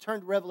for you. Let's turn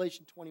to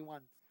Revelation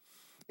 21.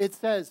 It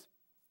says,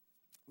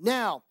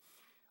 now,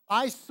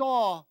 I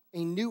saw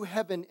a new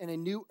heaven and a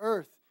new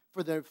earth,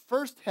 for the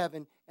first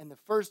heaven and the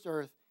first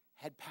earth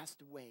had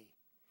passed away.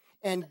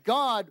 And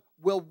God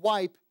will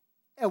wipe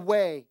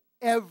away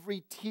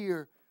every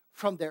tear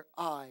from their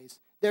eyes.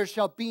 There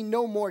shall be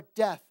no more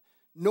death,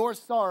 nor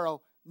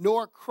sorrow,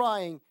 nor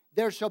crying.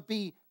 There shall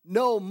be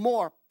no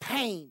more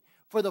pain,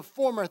 for the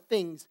former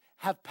things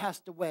have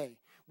passed away.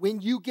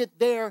 When you get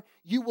there,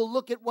 you will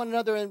look at one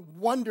another and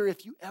wonder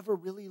if you ever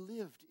really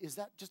lived. Is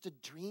that just a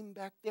dream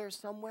back there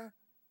somewhere?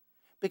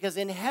 Because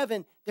in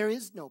heaven, there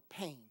is no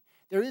pain.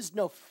 There is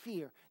no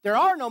fear. There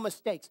are no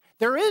mistakes.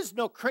 There is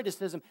no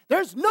criticism.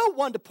 There's no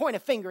one to point a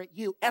finger at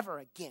you ever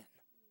again.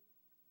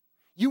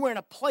 You are in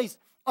a place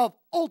of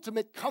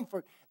ultimate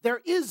comfort.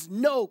 There is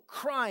no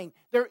crying.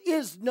 There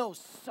is no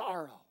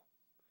sorrow.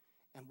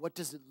 And what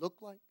does it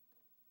look like?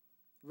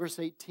 Verse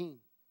 18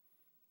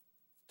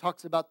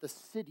 talks about the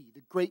city,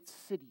 the great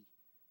city,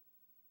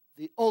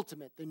 the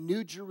ultimate, the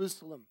New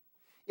Jerusalem.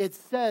 It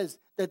says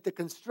that the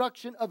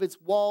construction of its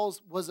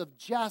walls was of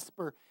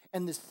jasper,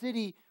 and the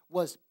city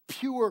was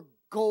pure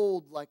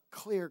gold like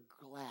clear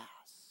glass.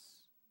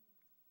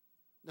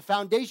 The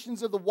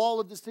foundations of the wall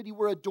of the city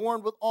were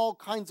adorned with all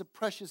kinds of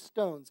precious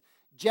stones: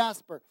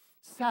 jasper,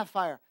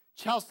 sapphire,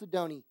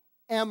 chalcedony,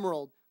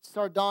 emerald,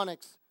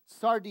 sardonyx,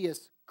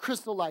 sardius,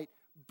 chrysolite,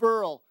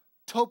 beryl,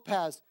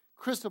 topaz,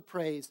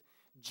 chrysoprase,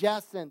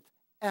 jacinth,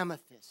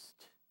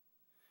 amethyst.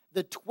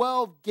 The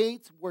 12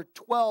 gates were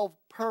 12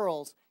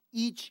 pearls.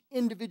 Each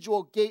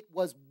individual gate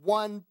was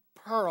one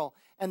pearl,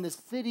 and the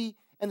city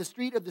and the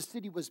street of the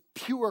city was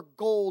pure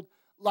gold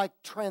like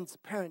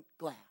transparent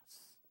glass.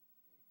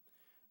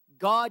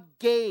 God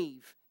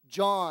gave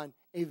John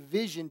a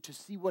vision to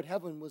see what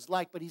heaven was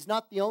like, but he's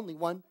not the only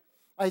one.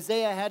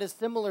 Isaiah had a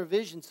similar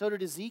vision, so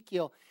did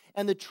Ezekiel.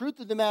 And the truth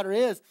of the matter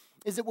is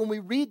that when we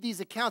read these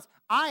accounts,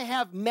 I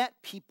have met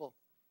people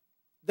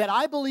that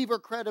I believe are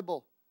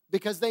credible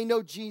because they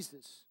know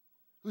Jesus,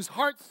 whose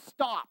hearts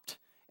stopped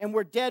and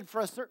were dead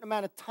for a certain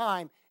amount of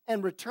time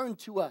and returned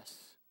to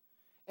us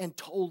and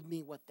told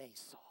me what they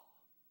saw.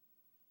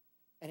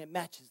 And it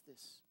matches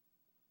this.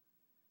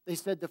 They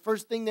said the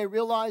first thing they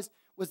realized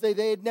was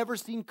they had never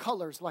seen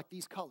colors like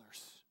these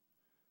colors.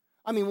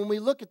 I mean, when we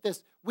look at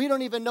this, we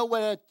don't even know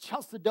what a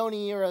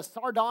chalcedony or a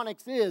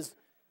sardonyx is.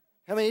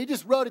 I mean, he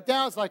just wrote it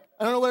down. It's like,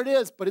 I don't know what it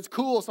is, but it's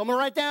cool, so I'm going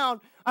to write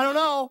down. I don't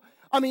know.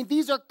 I mean,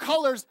 these are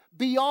colors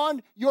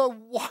beyond your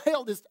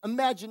wildest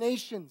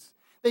imaginations.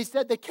 They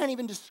said they can't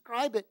even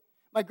describe it.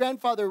 My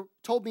grandfather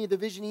told me the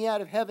vision he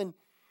had of heaven,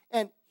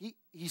 and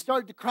he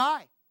started to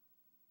cry,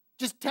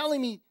 just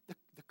telling me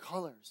the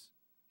colors.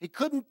 He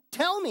couldn't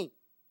tell me.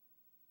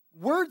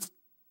 Words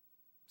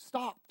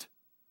stopped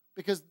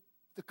because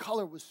the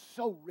color was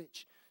so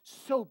rich,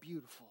 so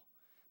beautiful,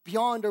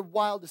 beyond our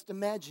wildest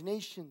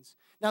imaginations.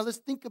 Now let's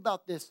think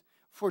about this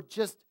for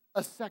just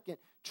a second.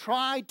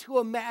 Try to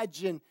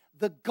imagine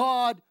the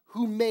God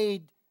who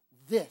made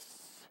this.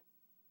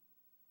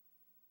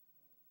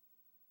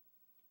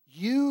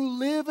 You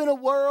live in a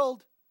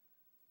world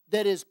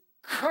that is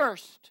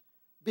cursed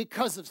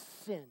because of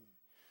sin.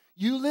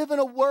 You live in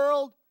a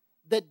world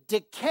that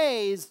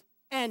decays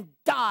and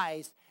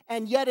dies,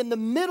 and yet in the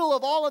middle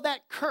of all of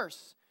that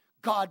curse,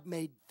 God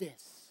made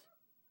this.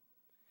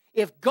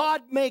 If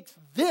God makes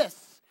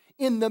this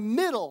in the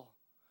middle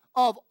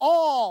of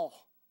all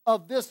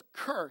of this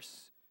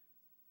curse,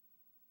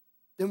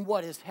 then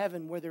what is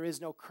heaven where there is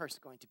no curse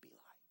going to be like?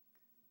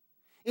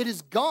 It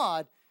is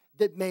God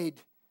that made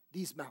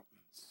these mountains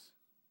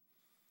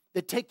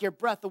that take your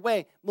breath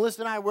away.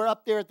 Melissa and I were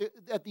up there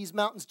at these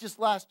mountains just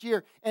last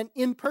year, and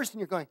in person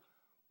you're going,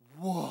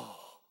 whoa.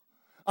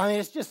 I mean,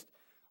 it just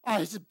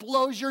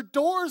blows your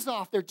doors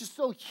off. They're just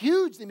so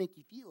huge. They make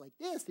you feel like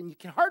this, and you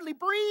can hardly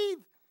breathe.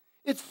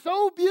 It's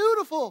so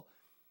beautiful.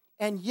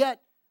 And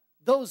yet,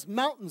 those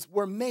mountains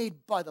were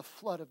made by the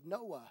flood of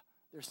Noah.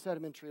 They're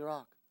sedimentary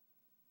rock,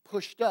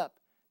 pushed up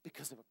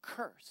because of a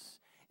curse.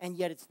 And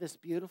yet it's this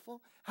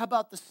beautiful. How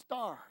about the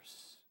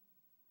stars?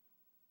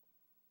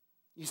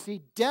 You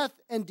see, death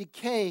and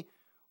decay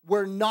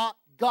were not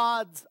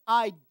God's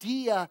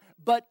idea,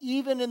 but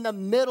even in the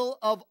middle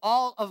of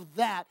all of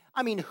that,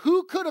 I mean,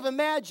 who could have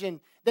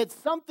imagined that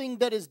something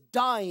that is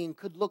dying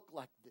could look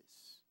like this?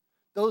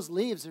 Those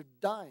leaves are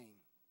dying.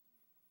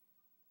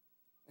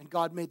 And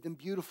God made them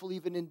beautiful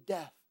even in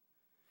death.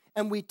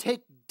 And we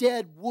take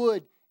dead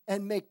wood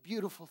and make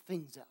beautiful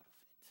things out of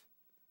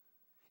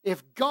it.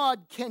 If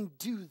God can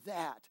do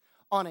that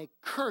on a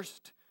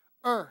cursed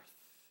earth,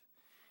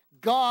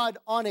 God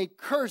on a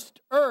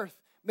cursed earth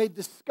made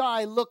the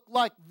sky look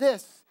like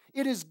this.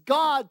 It is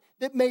God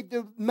that made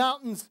the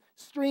mountains,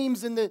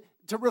 streams,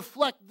 to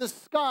reflect the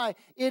sky.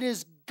 It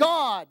is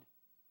God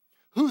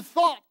who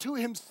thought to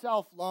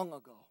himself long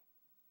ago,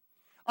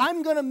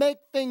 I'm going to make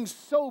things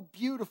so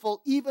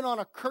beautiful even on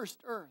a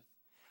cursed earth.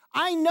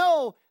 I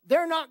know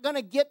they're not going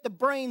to get the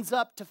brains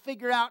up to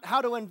figure out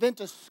how to invent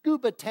a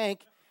scuba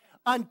tank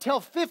until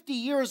 50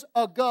 years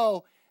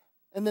ago,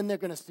 and then they're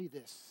going to see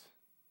this.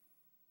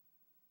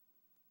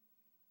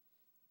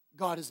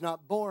 God is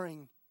not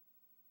boring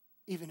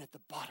even at the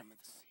bottom of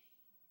the sea.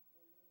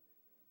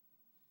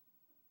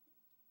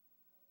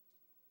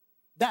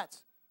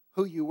 That's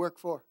who you work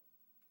for.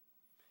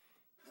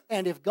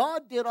 And if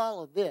God did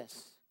all of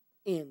this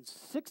in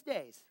 6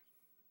 days,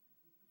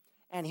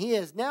 and he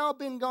has now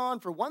been gone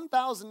for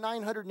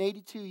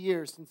 1,982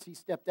 years since he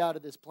stepped out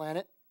of this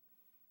planet,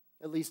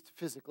 at least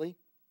physically.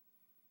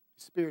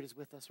 His Spirit is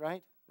with us,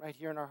 right? Right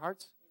here in our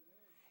hearts.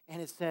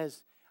 And it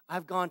says,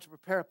 I've gone to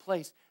prepare a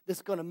place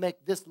that's going to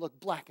make this look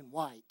black and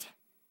white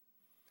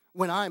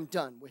when I'm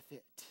done with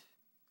it.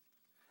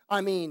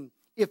 I mean,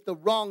 if the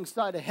wrong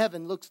side of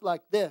heaven looks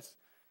like this,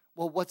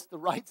 well, what's the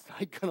right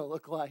side going to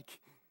look like?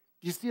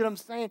 Do you see what I'm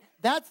saying?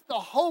 That's the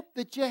hope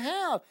that you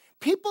have.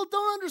 People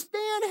don't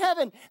understand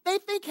heaven. They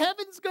think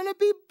heaven's going to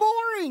be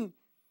boring.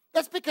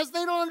 That's because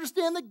they don't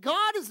understand that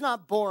God is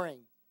not boring.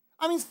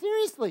 I mean,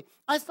 seriously,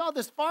 I saw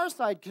this Far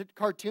Side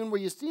cartoon where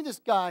you see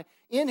this guy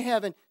in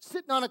heaven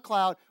sitting on a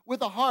cloud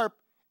with a harp,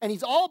 and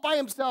he's all by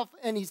himself,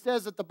 and he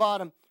says at the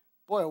bottom,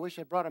 boy, I wish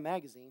I brought a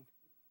magazine.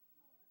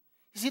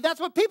 You see, that's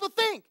what people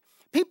think.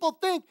 People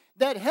think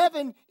that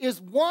heaven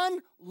is one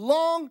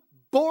long,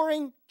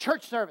 boring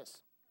church service.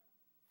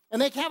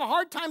 And they have a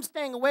hard time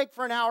staying awake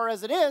for an hour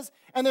as it is,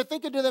 and they're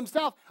thinking to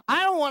themselves,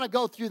 I don't want to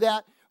go through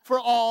that for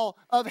all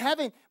of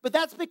heaven. But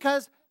that's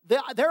because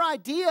their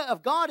idea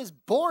of God is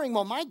boring.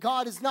 Well, my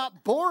God is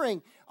not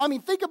boring. I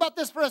mean, think about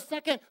this for a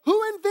second.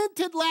 Who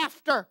invented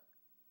laughter?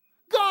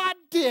 God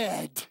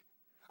did.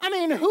 I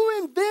mean,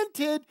 who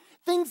invented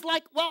things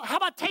like, well, how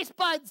about taste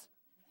buds?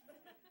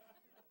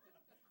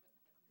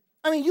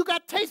 I mean, you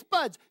got taste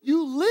buds.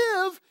 You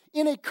live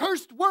in a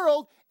cursed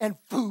world, and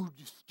food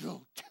is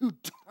still too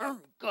darn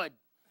good.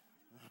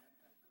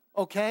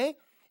 Okay?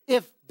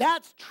 If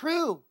that's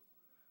true,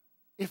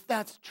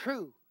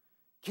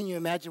 can you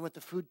imagine what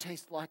the food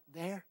tastes like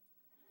there?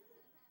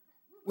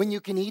 When you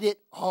can eat it,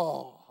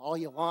 all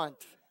you want,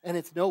 and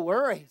it's no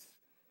worries.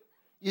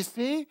 You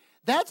see?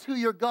 That's who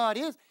your God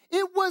is.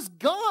 It was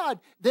God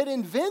that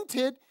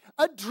invented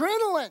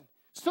adrenaline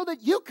so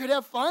that you could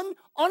have fun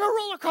on a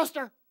roller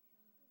coaster.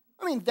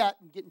 I mean, that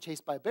and getting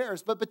chased by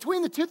bears, but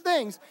between the two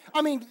things,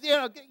 I mean,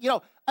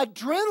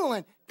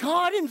 adrenaline.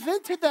 God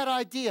invented that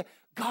idea.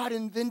 God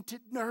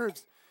invented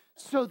nerves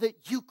so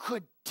that you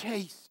could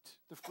taste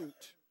the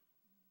fruit,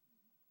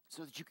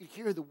 so that you could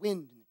hear the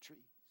wind in the trees,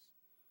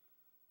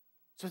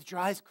 so that your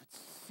eyes could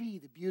see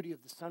the beauty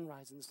of the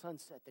sunrise and the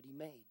sunset that he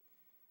made,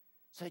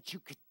 so that you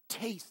could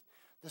taste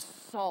the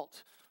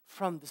salt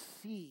from the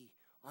sea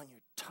on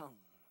your tongue.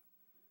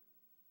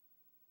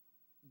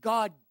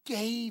 God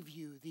gave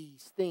you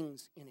these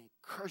things in a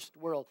cursed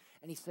world,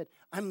 and he said,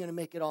 I'm going to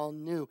make it all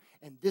new,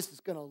 and this is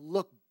going to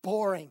look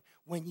boring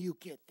when you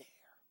get there.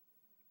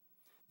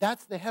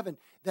 That's the heaven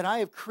that I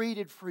have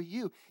created for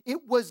you.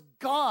 It was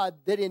God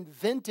that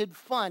invented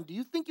fun. Do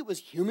you think it was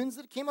humans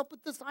that came up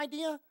with this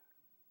idea?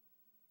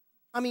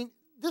 I mean,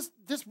 this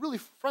really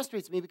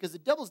frustrates me because the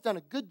devil's done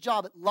a good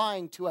job at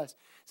lying to us,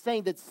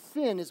 saying that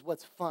sin is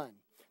what's fun.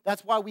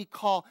 That's why we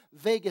call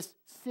Vegas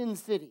Sin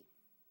City.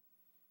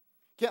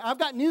 Okay, I've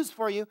got news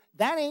for you.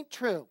 That ain't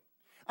true.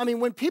 I mean,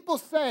 when people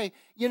say,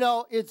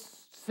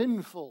 it's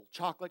sinful,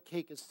 chocolate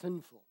cake is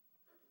sinful.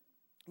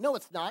 No,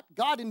 it's not.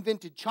 God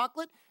invented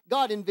chocolate.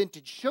 God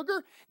invented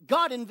sugar.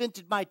 God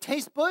invented my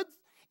taste buds.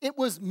 It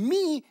was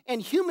me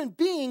and human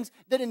beings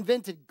that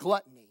invented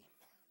gluttony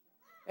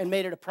and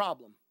made it a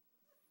problem.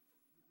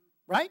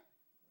 Right?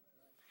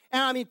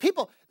 And I mean,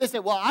 people, they say,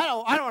 well, I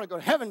don't want to go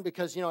to heaven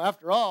because,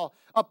 after all,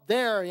 up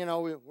there, there's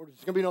going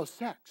to be no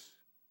sex,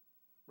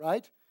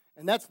 right?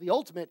 And that's the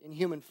ultimate in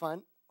human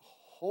fun.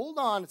 Hold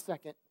on a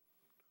second.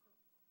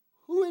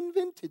 Who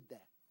invented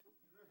that?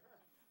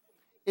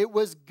 It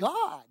was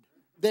God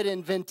that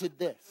invented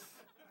this.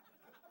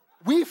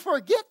 We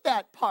forget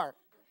that part.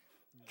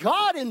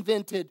 God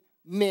invented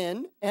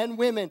men and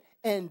women,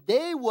 and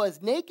they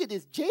was naked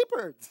as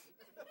jaybirds.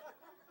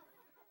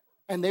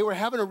 And they were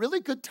having a really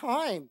good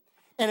time.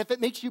 And if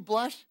it makes you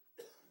blush,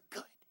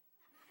 good.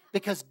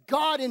 Because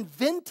God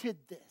invented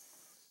this.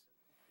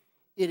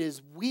 It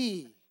is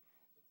we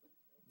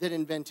that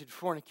invented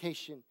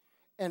fornication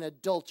and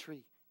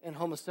adultery and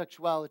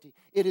homosexuality.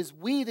 It is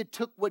we that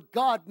took what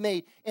God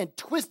made and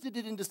twisted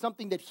it into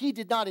something that he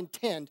did not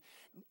intend.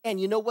 And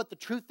you know what the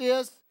truth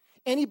is?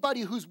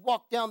 Anybody who's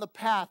walked down the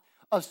path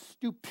of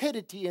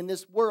stupidity in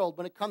this world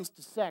when it comes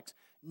to sex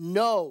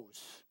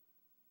knows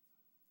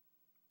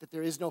that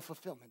there is no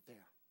fulfillment there.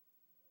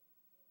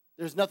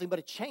 There's nothing but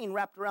a chain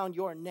wrapped around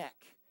your neck.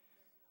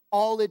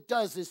 All it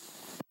does is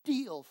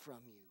steal from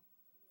you.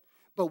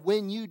 But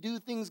when you do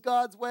things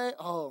God's way,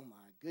 oh my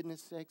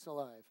goodness sakes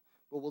alive.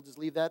 But we'll just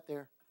leave that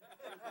there.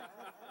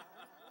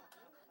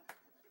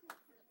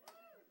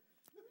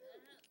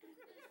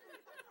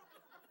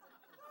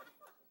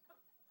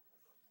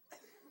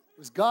 It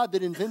was God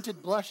that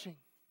invented blushing.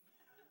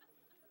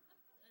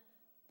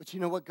 But you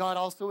know what God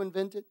also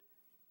invented?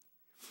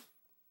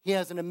 He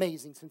has an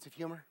amazing sense of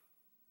humor.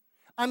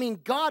 I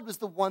mean, God was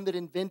the one that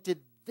invented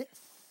this.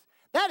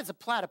 That is a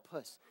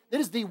platypus.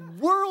 That is the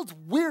world's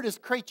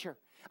weirdest creature.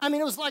 I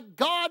mean, it was like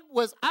God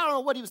was, I don't know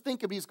what he was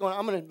thinking, but he's going,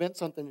 I'm going to invent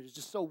something that is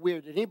just so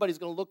weird that anybody's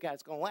going to look at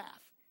it's going to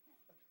laugh.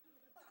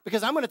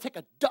 Because I'm going to take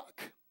a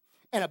duck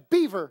and a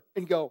beaver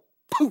and go,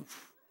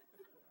 poof.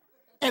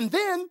 And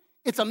then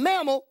it's a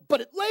mammal,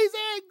 but it lays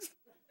eggs.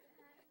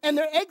 And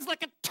they're eggs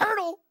like a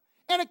turtle.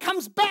 And it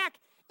comes back,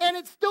 and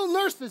it still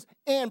nurses.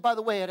 And, by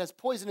the way, it has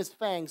poisonous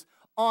fangs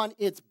on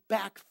its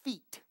back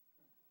feet.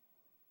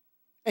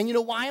 And you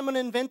know why I'm going to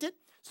invent it?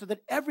 So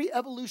that every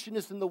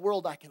evolutionist in the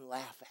world I can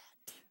laugh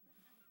at.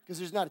 Because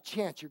there's not a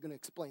chance you're going to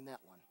explain that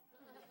one.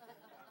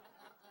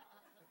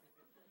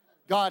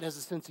 God has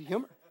a sense of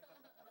humor.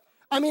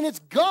 I mean, it's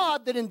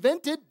God that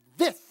invented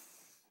this.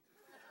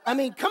 I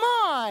mean, come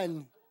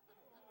on.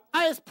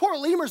 This poor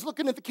lemur's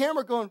looking at the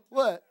camera going,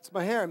 what? It's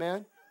my hair,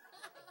 man.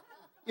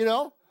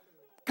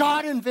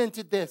 God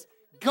invented this.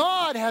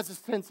 God has a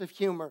sense of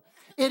humor.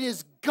 It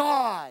is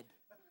God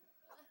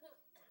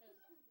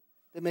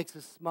that makes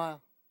us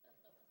smile,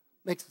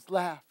 makes us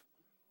laugh.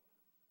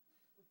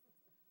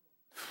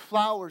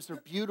 Flowers are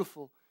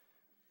beautiful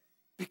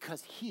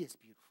because he is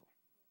beautiful.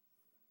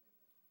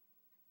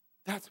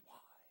 That's why.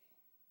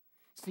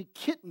 See,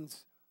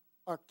 kittens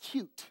are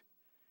cute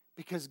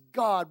because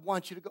God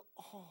wants you to go,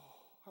 oh,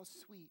 how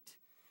sweet.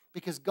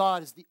 Because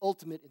God is the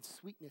ultimate in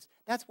sweetness.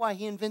 That's why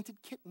he invented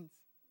kittens.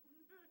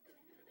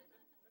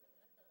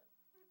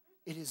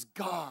 It is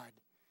God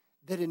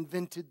that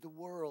invented the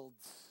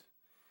worlds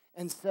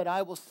and said,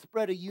 I will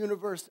spread a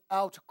universe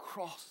out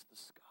across the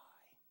sky.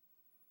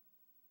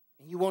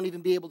 And you won't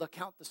even be able to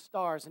count the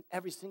stars, and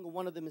every single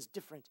one of them is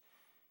different.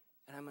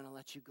 And I'm going to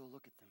let you go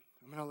look at them.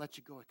 I'm going to let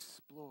you go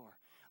explore.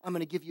 I'm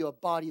going to give you a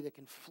body that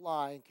can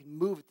fly and can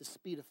move at the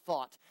speed of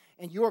thought.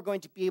 And you're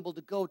going to be able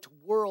to go to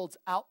worlds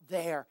out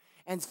there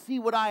and see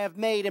what I have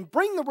made and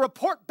bring the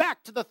report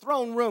back to the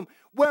throne room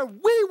where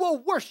we will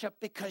worship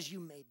because you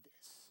made this.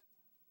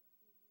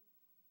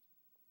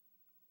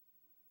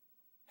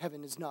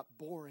 Heaven is not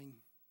boring.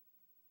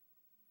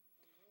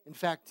 In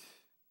fact,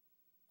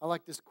 I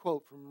like this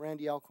quote from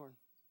Randy Alcorn.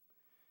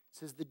 It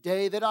says, the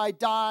day that I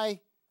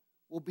die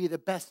will be the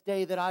best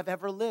day that I've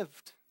ever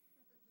lived.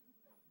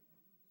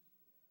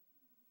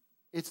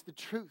 It's the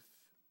truth.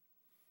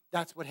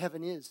 That's what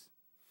heaven is.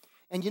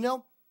 And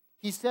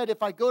he said,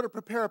 if I go to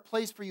prepare a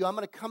place for you, I'm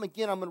going to come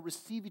again. I'm going to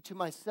receive you to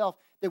myself,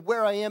 that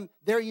where I am,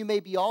 there you may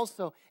be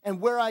also.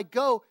 And where I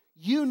go,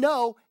 you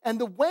know, and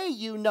the way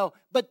you know.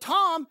 But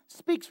Tom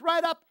speaks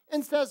right up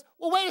and says,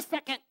 well, wait a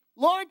second,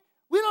 Lord,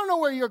 we don't know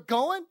where you're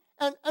going,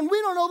 and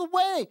we don't know the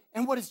way.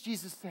 And what does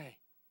Jesus say?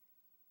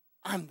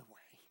 I'm the way.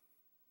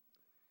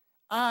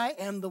 I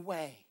am the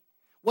way.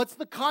 What's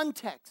the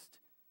context?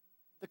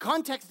 The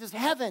context is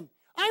heaven.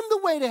 I'm the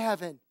way to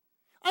heaven.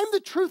 I'm the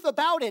truth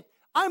about it.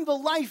 I'm the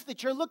life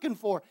that you're looking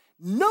for.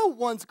 No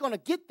one's going to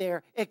get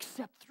there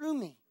except through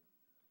me.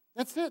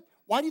 That's it.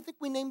 Why do you think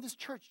we named this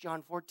church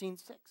John 14:6?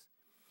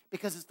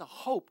 Because it's the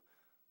hope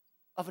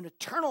of an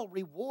eternal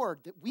reward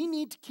that we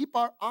need to keep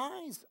our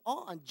eyes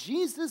on.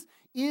 Jesus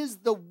is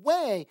the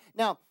way.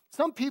 Now,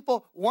 some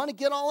people want to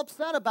get all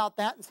upset about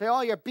that and say,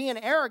 oh, you're being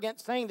arrogant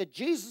saying that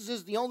Jesus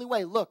is the only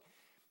way. Look,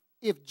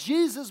 if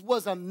Jesus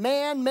was a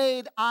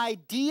man-made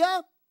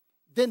idea,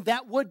 then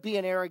that would be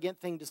an arrogant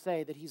thing to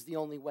say that he's the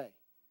only way.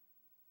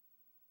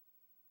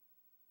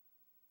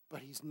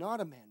 But he's not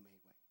a man-made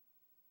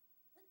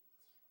way.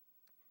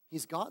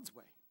 He's God's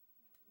way.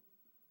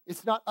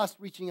 It's not us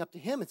reaching up to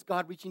him. It's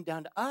God reaching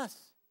down to us.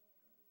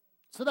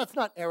 So that's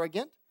not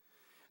arrogant.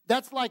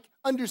 That's like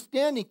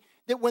understanding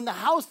that when the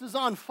house is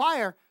on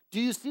fire, do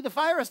you see the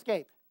fire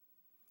escape?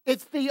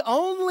 It's the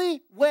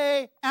only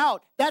way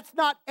out. That's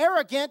not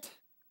arrogant.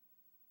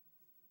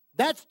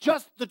 That's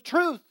just the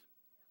truth.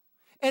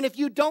 And if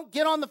you don't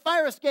get on the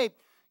fire escape,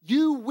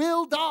 you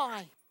will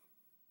die.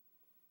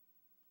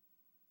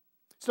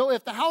 So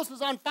if the house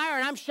is on fire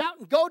and I'm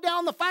shouting, go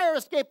down the fire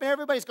escape, and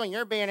everybody's going,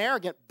 you're being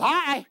arrogant.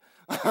 Bye.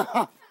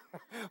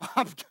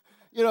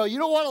 You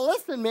don't want to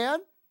listen, man.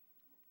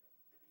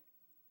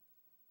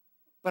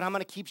 But I'm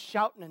going to keep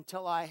shouting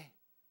until I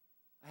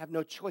have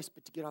no choice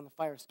but to get on the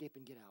fire escape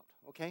and get out,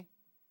 okay?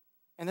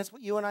 And that's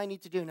what you and I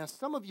need to do. Now,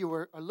 some of you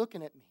are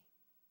looking at me.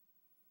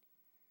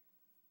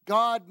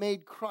 God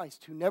made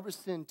Christ, who never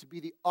sinned, to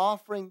be the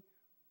offering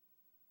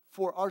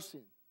for our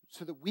sin,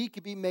 so that we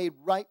could be made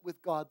right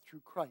with God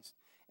through Christ.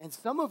 And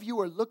some of you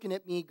are looking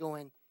at me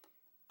going,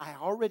 I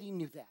already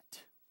knew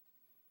that.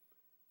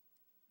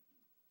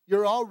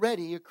 You're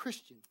already a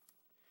Christian.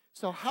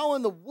 So how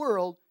in the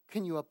world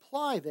can you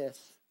apply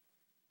this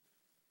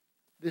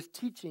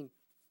teaching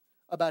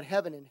about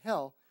heaven and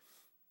hell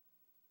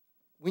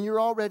when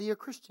you're already a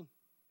Christian?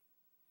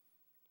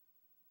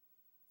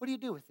 What do you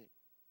do with it?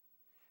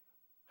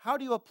 How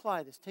do you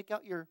apply this? Take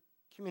out your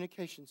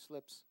communication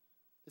slips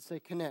that say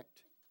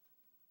connect.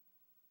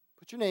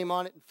 Put your name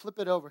on it and flip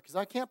it over, because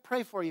I can't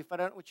pray for you if I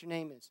don't know what your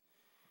name is.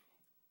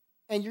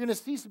 And you're going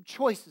to see some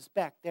choices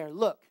back there.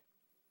 Look,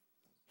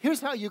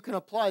 here's how you can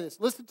apply this.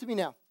 Listen to me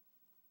now.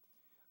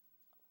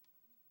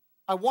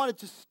 I wanted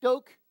to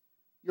stoke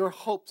your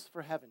hopes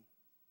for heaven.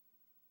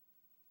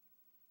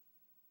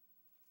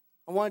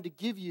 I wanted to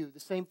give you the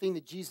same thing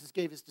that Jesus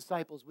gave his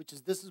disciples, which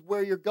is, this is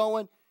where you're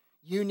going.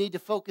 You need to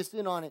focus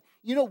in on it.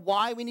 You know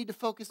why we need to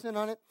focus in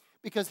on it?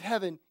 Because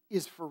heaven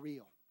is for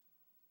real.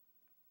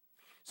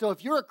 So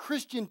if you're a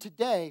Christian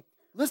today,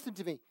 listen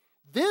to me.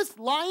 This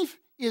life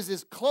is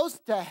as close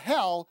to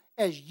hell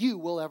as you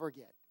will ever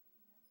get.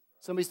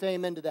 Somebody say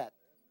amen to that.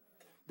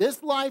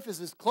 This life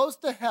is as close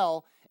to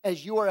hell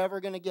as you are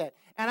ever going to get.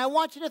 And I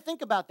want you to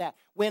think about that.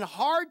 When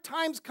hard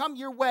times come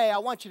your way, I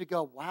want you to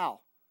go, wow,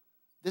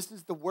 this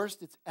is the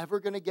worst it's ever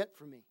going to get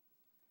for me,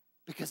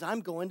 because I'm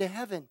going to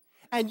heaven.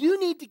 And you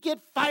need to get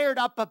fired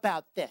up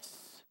about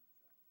this.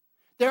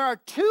 There are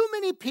too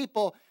many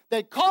people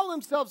that call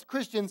themselves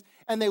Christians,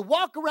 and they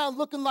walk around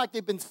looking like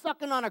they've been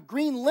sucking on a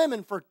green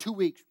lemon for 2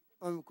 weeks.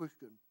 I'm a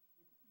Christian.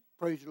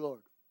 Praise the Lord.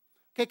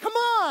 Okay, come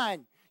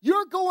on.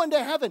 You're going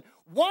to heaven.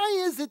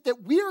 Why is it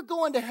that we're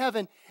going to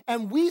heaven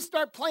and we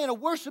start playing a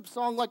worship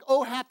song like,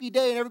 oh, happy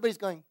day, and everybody's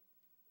going?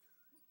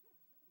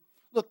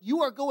 Look,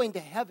 you are going to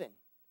heaven.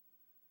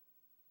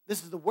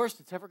 This is the worst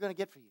it's ever going to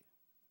get for you.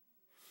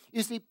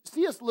 You see,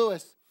 C.S.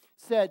 Lewis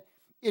said,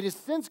 it is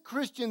since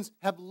Christians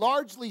have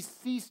largely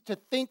ceased to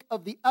think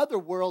of the other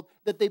world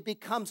that they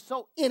become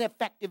so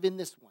ineffective in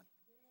this one.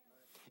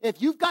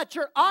 If you've got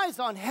your eyes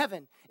on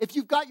heaven, if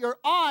you've got your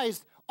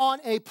eyes on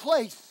a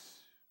place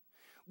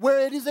where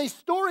it is a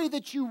story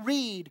that you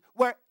read,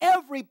 where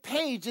every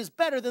page is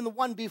better than the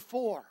one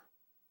before,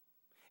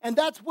 and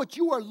that's what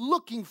you are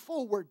looking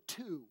forward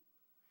to,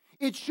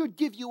 it should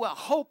give you a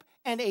hope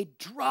and a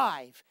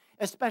drive,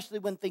 especially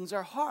when things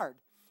are hard.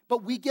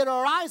 But we get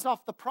our eyes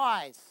off the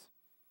prize.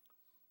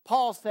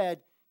 Paul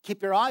said,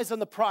 keep your eyes on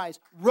the prize.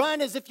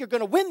 Run as if you're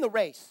going to win the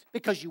race,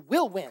 because you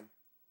will win.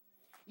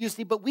 You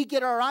see, but we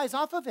get our eyes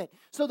off of it.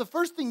 So the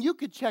first thing you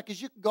could check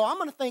is you could go, I'm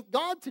going to thank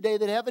God today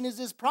that heaven is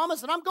his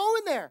promise, and I'm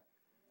going there.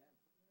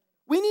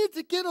 We need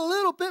to get a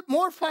little bit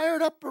more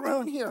fired up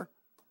around here.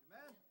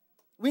 Amen.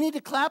 We need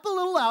to clap a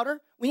little louder.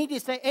 We need to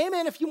say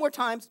amen a few more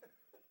times.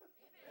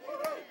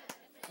 Amen.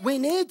 We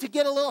need to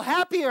get a little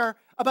happier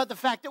about the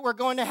fact that we're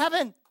going to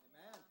heaven.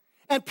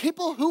 And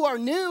people who are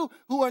new,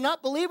 who are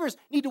not believers,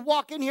 need to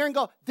walk in here and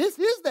go, this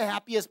is the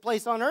happiest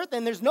place on earth,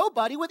 and there's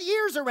nobody with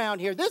ears around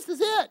here. This is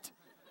it.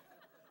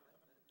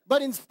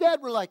 But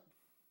instead, we're like,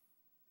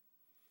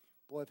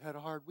 boy, I've had a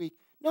hard week.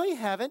 No, you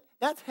haven't.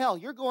 That's hell.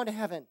 You're going to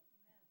heaven.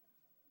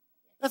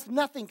 That's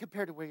nothing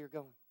compared to where you're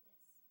going.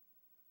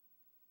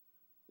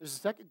 There's a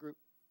second group.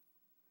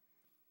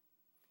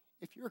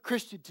 If you're a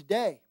Christian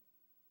today,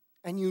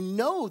 and you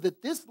know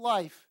that this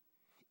life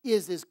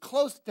is as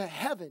close to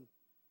heaven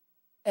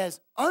as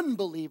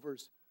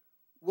unbelievers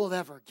will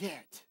ever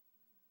get,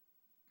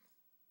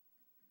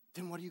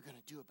 then what are you going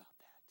to do about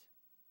that?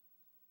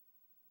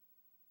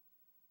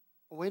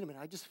 Oh, wait a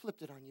minute, I just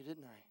flipped it on you,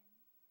 didn't I?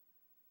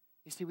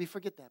 You see, we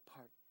forget that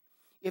part.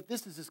 If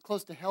this is as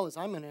close to hell as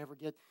I'm going to ever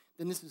get,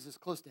 then this is as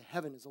close to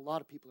heaven as a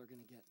lot of people are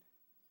going to get.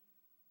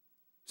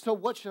 So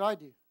what should I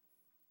do?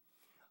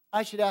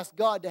 I should ask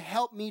God to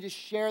help me to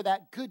share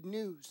that good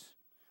news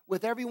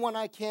with everyone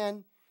I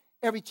can,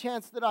 every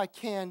chance that I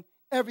can,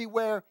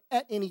 everywhere,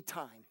 at any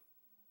time.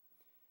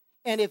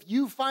 And if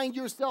you find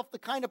yourself the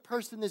kind of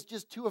person that's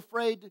just too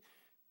afraid,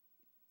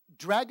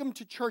 drag them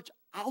to church.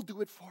 I'll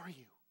do it for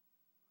you.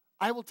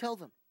 I will tell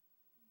them.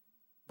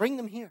 Bring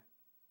them here.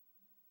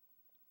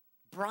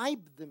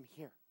 Bribe them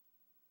here.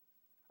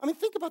 I mean,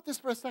 think about this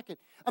for a second.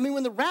 I mean,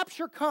 when the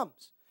rapture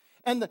comes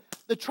and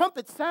the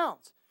trumpet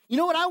sounds, you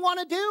know what I want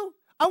to do?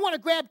 I want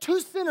to grab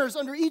 2 sinners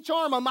under each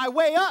arm on my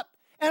way up.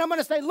 And I'm going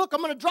to say, look,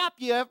 I'm going to drop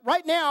you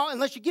right now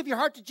unless you give your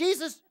heart to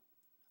Jesus.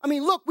 I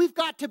mean, look, we've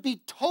got to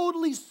be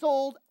totally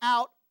sold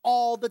out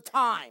all the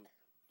time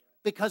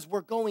because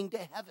we're going to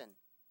heaven.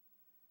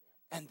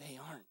 And they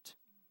aren't.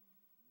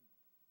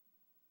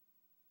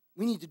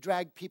 We need to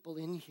drag people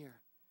in here.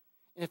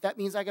 And if that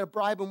means I got to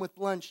bribe them with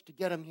lunch to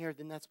get them here,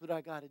 then that's what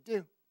I got to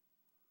do.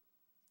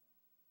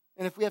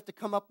 And if we have to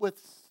come up with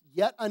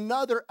yet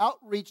another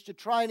outreach to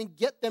try and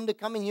get them to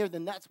come in here,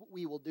 then that's what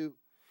we will do.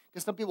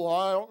 Because some people,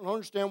 I don't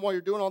understand why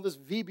you're doing all this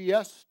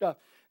VBS stuff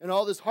and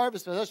all this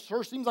harvest stuff. That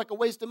sure seems like a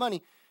waste of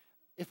money.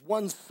 If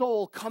one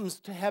soul comes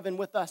to heaven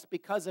with us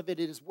because of it,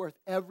 it is worth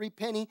every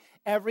penny,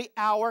 every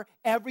hour,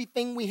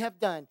 everything we have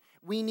done.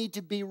 We need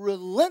to be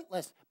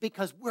relentless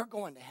because we're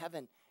going to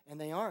heaven, and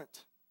they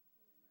aren't.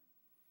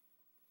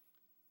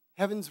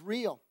 Heaven's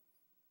real.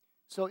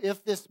 So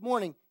if this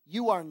morning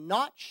you are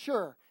not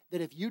sure that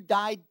if you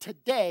died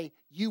today,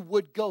 you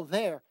would go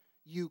there,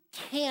 you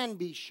can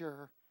be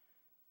sure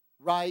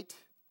right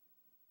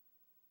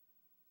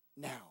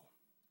now.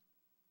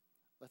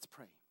 Let's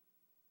pray.